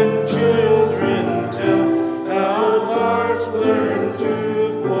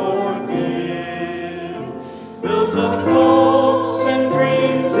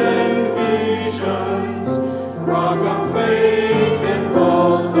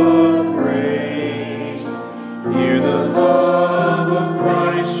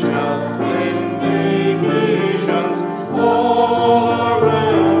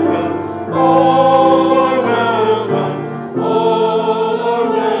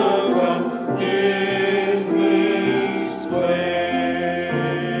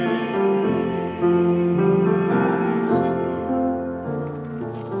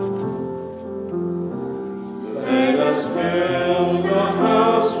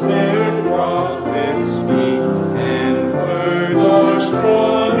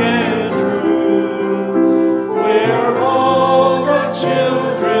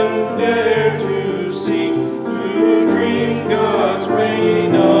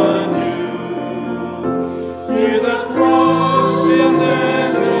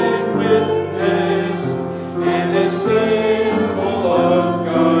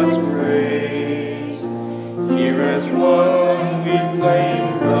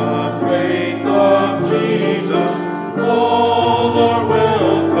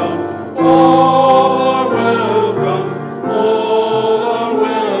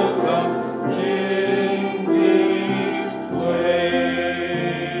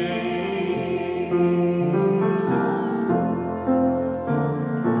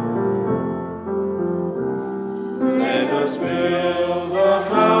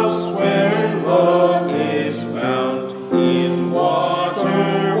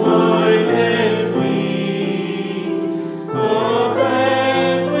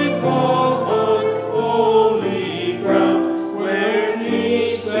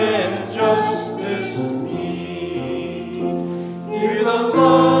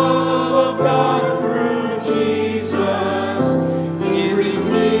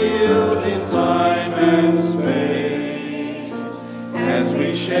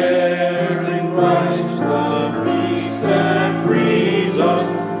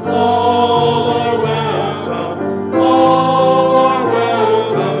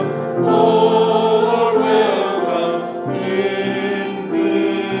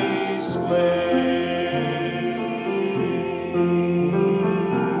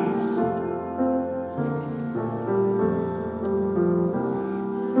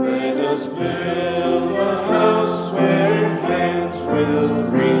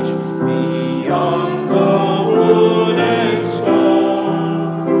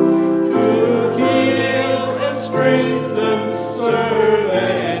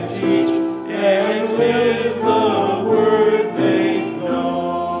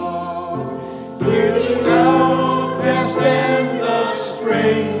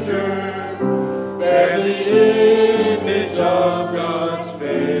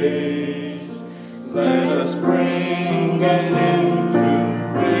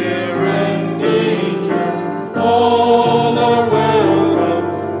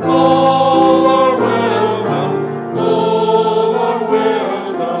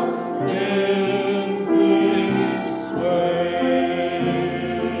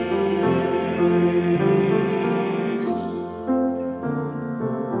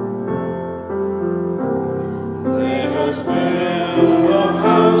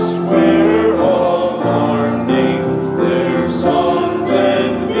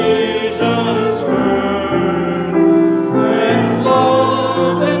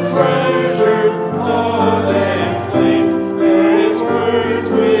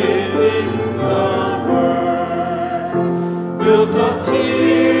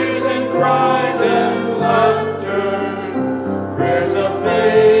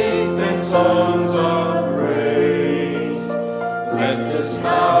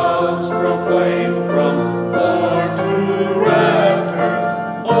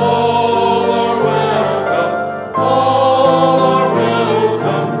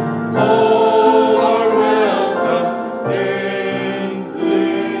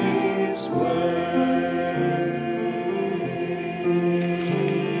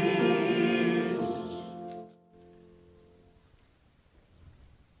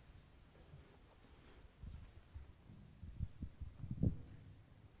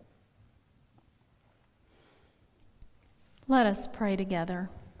 Let us pray together.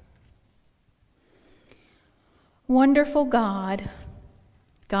 Wonderful God,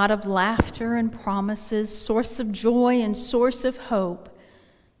 God of laughter and promises, source of joy and source of hope,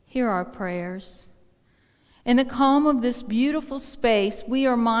 hear our prayers. In the calm of this beautiful space, we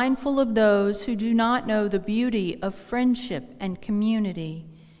are mindful of those who do not know the beauty of friendship and community,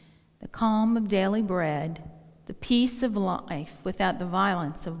 the calm of daily bread, the peace of life without the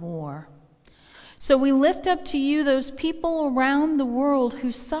violence of war. So we lift up to you those people around the world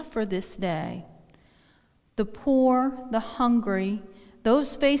who suffer this day, the poor, the hungry,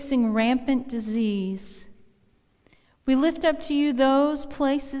 those facing rampant disease. We lift up to you those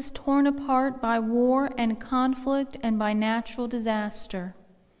places torn apart by war and conflict and by natural disaster.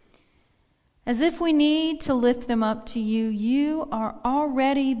 As if we need to lift them up to you, you are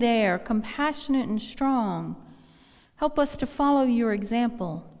already there, compassionate and strong. Help us to follow your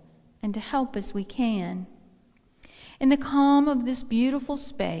example and to help as we can. In the calm of this beautiful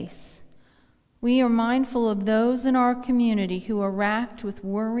space, we are mindful of those in our community who are racked with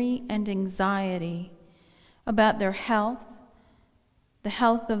worry and anxiety about their health, the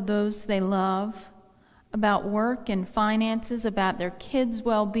health of those they love, about work and finances, about their kids'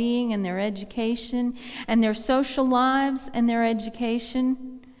 well-being and their education, and their social lives and their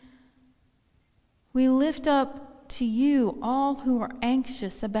education. We lift up to you all who are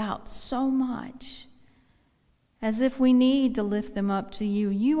anxious about so much, as if we need to lift them up to you.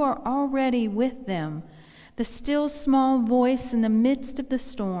 You are already with them, the still small voice in the midst of the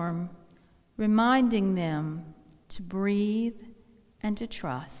storm, reminding them to breathe and to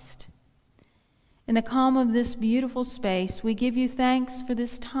trust. In the calm of this beautiful space, we give you thanks for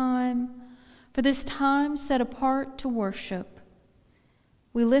this time set apart to worship.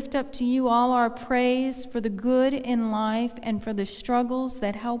 We lift up to you all our praise for the good in life and for the struggles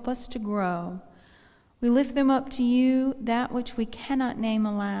that help us to grow. We lift them up to you, that which we cannot name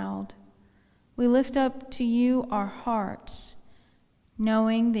aloud. We lift up to you our hearts,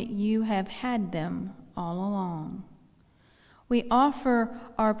 knowing that you have had them all along. We offer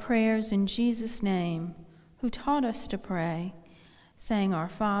our prayers in Jesus' name, who taught us to pray, saying, Our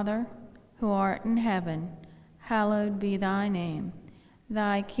Father, who art in heaven, hallowed be thy name.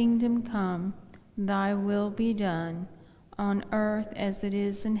 Thy kingdom come, thy will be done, on earth as it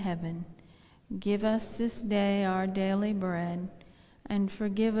is in heaven. Give us this day our daily bread, and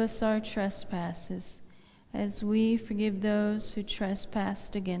forgive us our trespasses, as we forgive those who trespass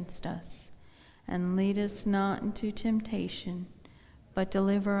against us. And lead us not into temptation, but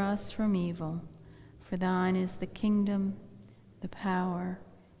deliver us from evil. For thine is the kingdom, the power,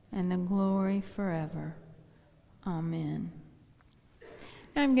 and the glory forever. Amen.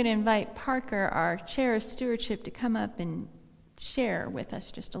 Now I'm going to invite Parker, our chair of stewardship, to come up and share with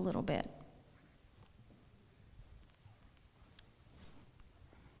us just a little bit.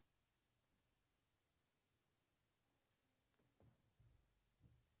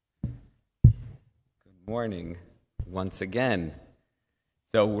 Morning once again.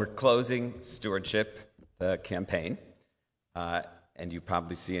 So we're closing stewardship, the campaign, and you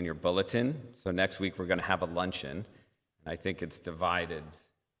probably see in your bulletin. So next week we're going to have a luncheon, and I think it's divided,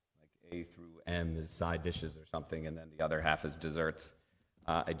 like A through M is side dishes or something, and then the other half is desserts.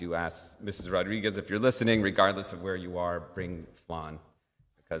 I do ask Mrs. Rodriguez, if you're listening, regardless of where you are, bring flan,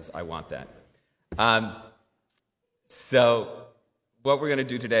 because I want that. So what we're going to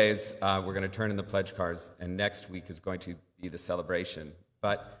do today is we're going to turn in the pledge cards, and next week is going to be the celebration.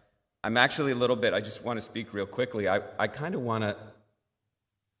 But I'm actually a little bit, I just want to speak real quickly. I kind of want to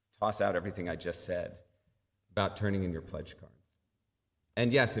toss out everything I just said about turning in your pledge cards.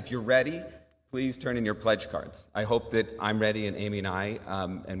 And yes, if you're ready, please turn in your pledge cards. I hope that I'm ready, and Amy and I,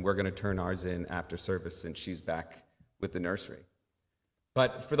 and we're going to turn ours in after service since she's back with the nursery.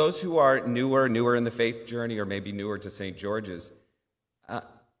 But for those who are newer in the faith journey, or maybe newer to St. George's,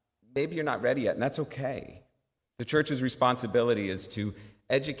 maybe you're not ready yet, and that's okay. The church's responsibility is to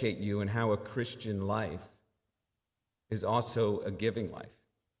educate you in how a Christian life is also a giving life.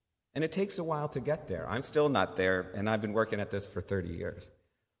 And it takes a while to get there. I'm still not there, and I've been working at this for 30 years.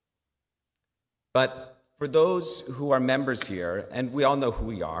 But for those who are members here, and we all know who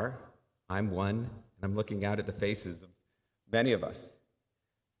we are, I'm one, and I'm looking out at the faces of many of us,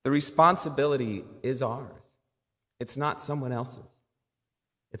 the responsibility is ours. It's not someone else's.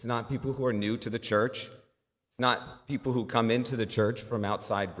 It's not people who are new to the church. It's not people who come into the church from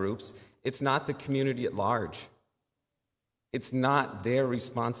outside groups. It's not the community at large. It's not their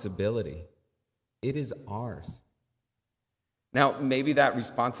responsibility. It is ours. Now, maybe that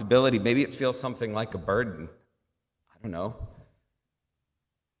responsibility, maybe it feels something like a burden. I don't know.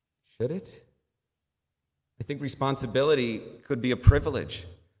 Should it? I think responsibility could be a privilege.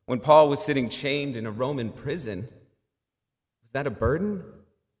 When Paul was sitting chained in a Roman prison, was that a burden?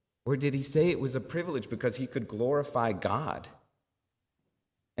 Or did he say it was a privilege because he could glorify God?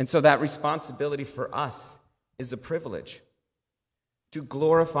 And so that responsibility for us is a privilege, to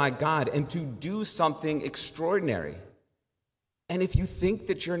glorify God and to do something extraordinary. And if you think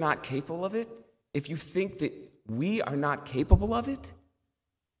that you're not capable of it, if you think that we are not capable of it,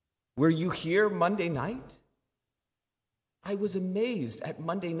 were you here Monday night? I was amazed at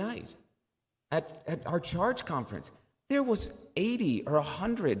Monday night at our charge conference. There was 80 or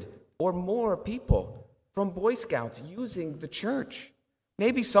 100 or more people from Boy Scouts using the church.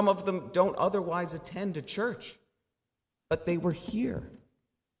 Maybe some of them don't otherwise attend a church, but they were here.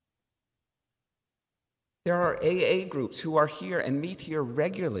 There are AA groups who are here and meet here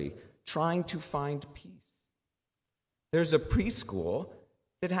regularly, trying to find peace. There's a preschool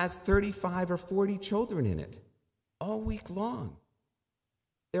that has 35 or 40 children in it all week long.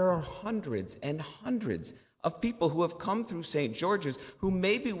 There are hundreds and hundreds of people who have come through St. George's who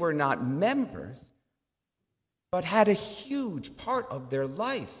maybe were not members, but had a huge part of their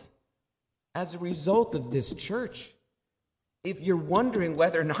life as a result of this church. If you're wondering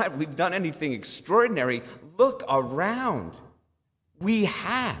whether or not we've done anything extraordinary, look around. We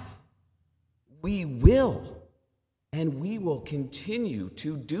have, we will, and we will continue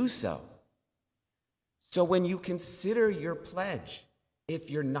to do so. So when you consider your pledge, if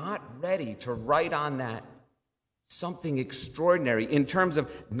you're not ready to write on that something extraordinary in terms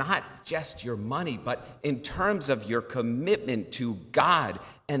of not just your money, but in terms of your commitment to God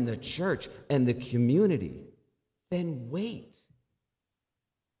and the church and the community, then wait.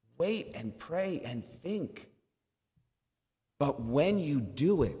 Wait and pray and think. But when you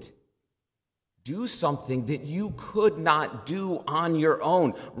do it, do something that you could not do on your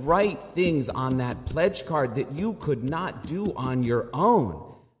own. Write things on that pledge card that you could not do on your own.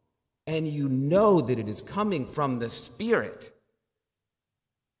 And you know that it is coming from the Spirit,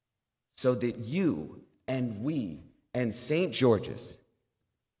 so that you and we and St. George's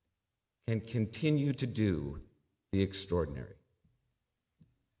can continue to do the extraordinary.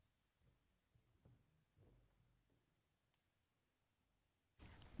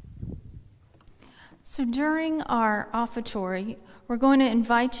 So during our offertory, we're going to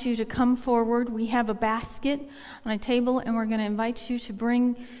invite you to come forward. We have a basket on a table, and we're going to invite you to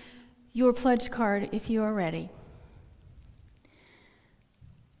bring your pledge card if you are ready.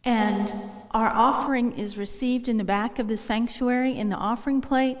 And our offering is received in the back of the sanctuary in the offering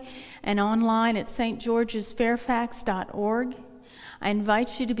plate and online at stgeorgesfairfax.org. I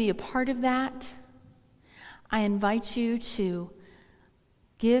invite you to be a part of that. I invite you to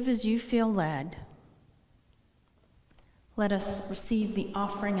give as you feel led. Let us receive the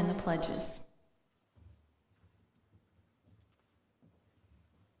offering and the pledges.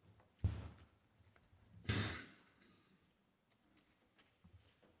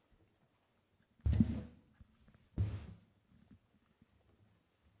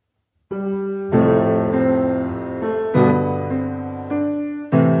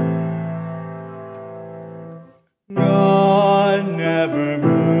 God never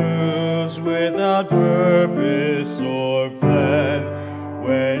moves without purpose or plan.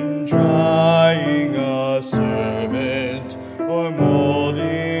 When trying a servant or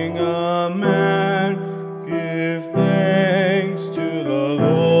molding a man, give thanks to the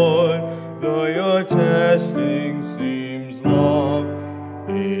Lord, though your testing seems long.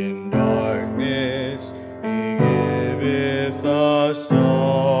 In darkness he giveth a song.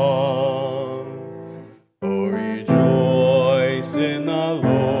 Oh, rejoice in the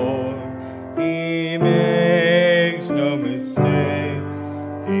Lord, he makes no mistakes.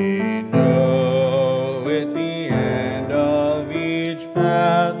 He knoweth the end of each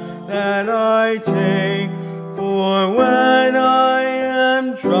path that I take. For when I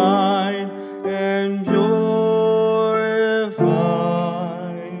am tried and purified,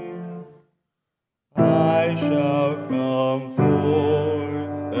 I shall come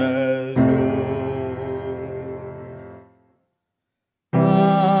forth as gold.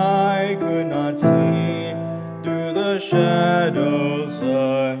 I could not see through the shadows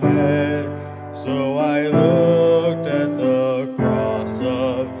ahead, so I looked at the cross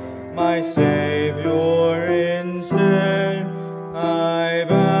of my Savior instead. I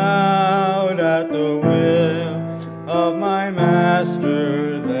bowed at the will of my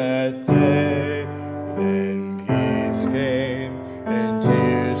Master that day. Then peace came and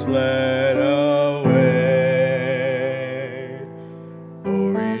tears fled away.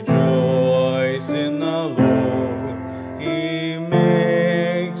 Oh, rejoice in the Lord, he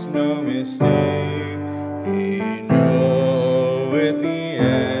makes no mistake. He knoweth the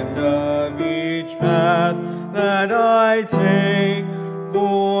end of each path that I take.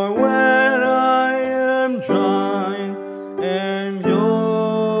 For when I am tried and purified,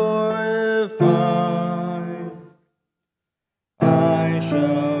 I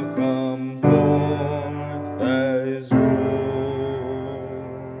shall come forth as gold.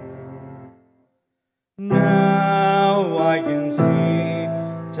 Now I can see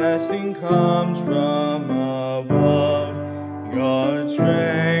testing comes from above. God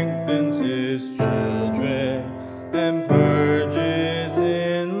strengthens his children and purges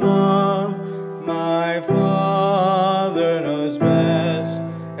in love. My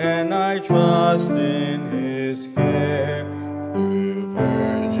I trust in his care. Through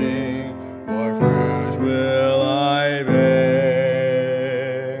purging, for fruit will I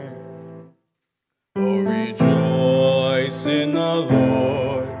bear. Oh, rejoice in the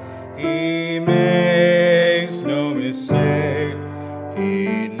Lord, he makes no mistake.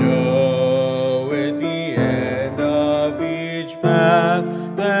 He knoweth the end of each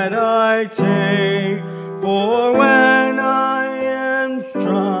path that I take. For when I am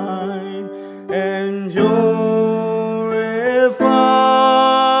tried and you're refined,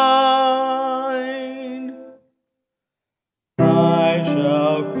 I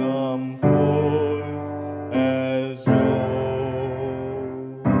shall come forth as gold.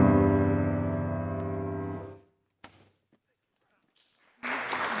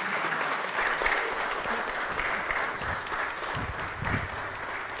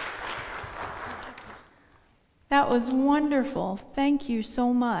 That was wonderful. Thank you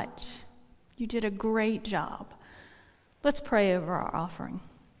so much. You did a great job. Let's pray over our offering.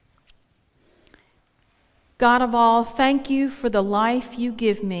 God of all, thank you for the life you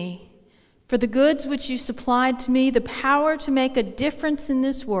give me, for the goods which you supplied to me, the power to make a difference in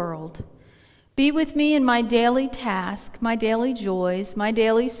this world. Be with me in my daily task, my daily joys, my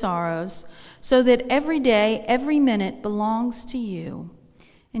daily sorrows, so that every day, every minute belongs to you.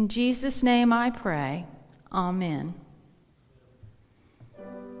 In Jesus' name I pray. Amen.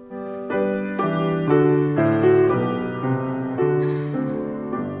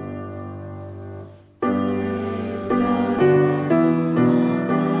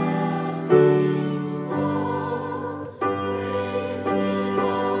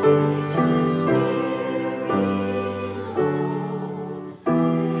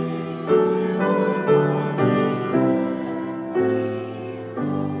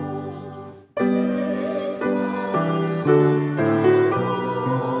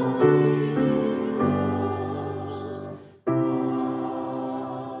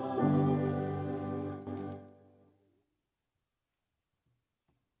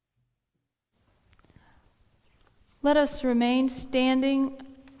 Let us remain standing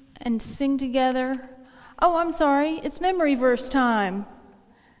and sing together. Oh, I'm sorry, it's memory verse time.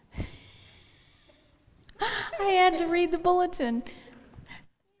 I had to read the bulletin.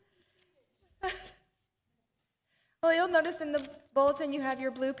 Well, you'll notice in the bulletin you have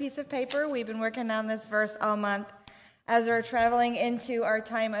your blue piece of paper. We've been working on this verse all month as we're traveling into our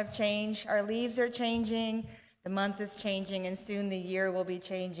time of change. Our leaves are changing, the month is changing, and soon the year will be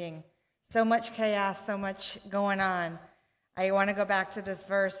changing. So much chaos, so much going on. I want to go back to this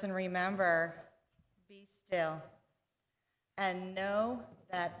verse and remember, be still and know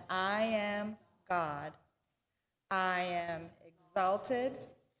that I am God. I am exalted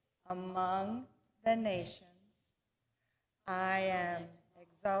among the nations. I am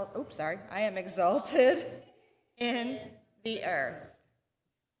exalted in the earth.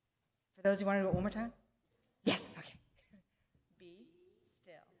 For those who want to do it one more time? Yes, okay. Be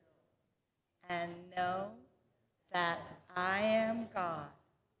still and know that I am God.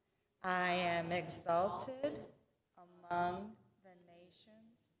 I am exalted among the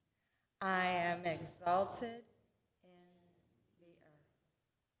nations. I am exalted in the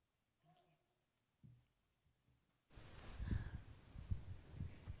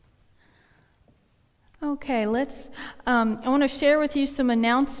earth. Okay, I want to share with you some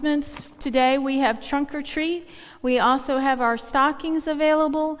announcements. Today we have trunk or treat. We also have our stockings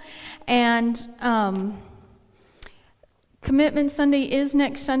available, and Commitment Sunday is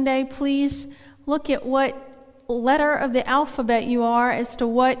next Sunday. Please look at what letter of the alphabet you are as to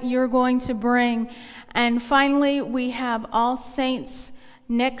what you're going to bring. And finally, we have All Saints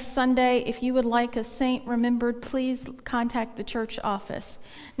next Sunday. If you would like a saint remembered, please contact the church office.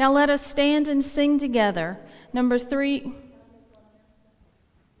 Now let us stand and sing together. Number 3.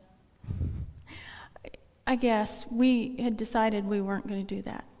 I guess we had decided we weren't going to do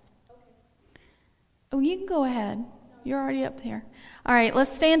that. Oh, you can go ahead. You're already up here. All right,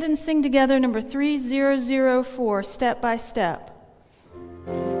 let's stand and sing together. Number 3004, Step by Step.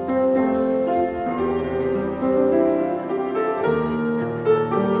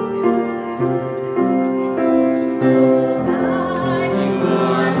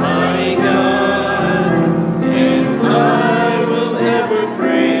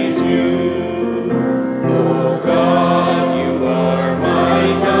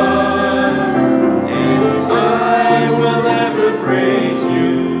 Praise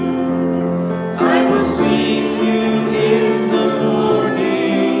you. I will seek you in the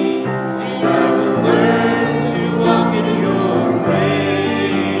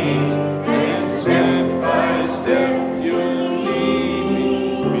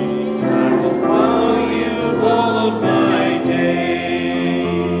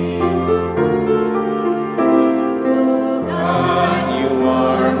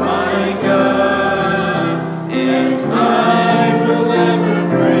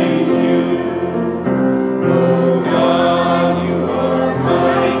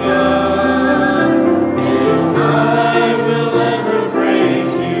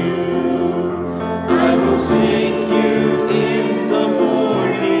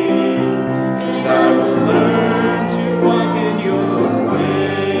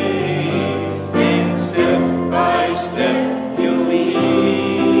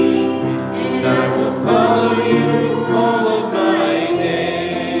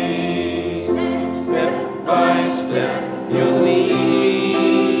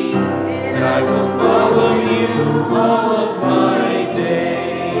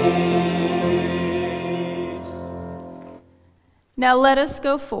Now let us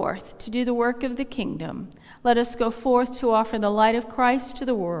go forth to do the work of the kingdom. Let us go forth to offer the light of Christ to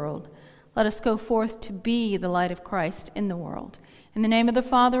the world. Let us go forth to be the light of Christ in the world. In the name of the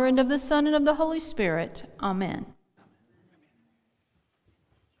Father, and of the Son, and of the Holy Spirit. Amen.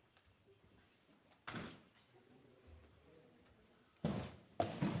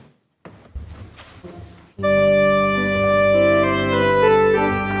 Thank you.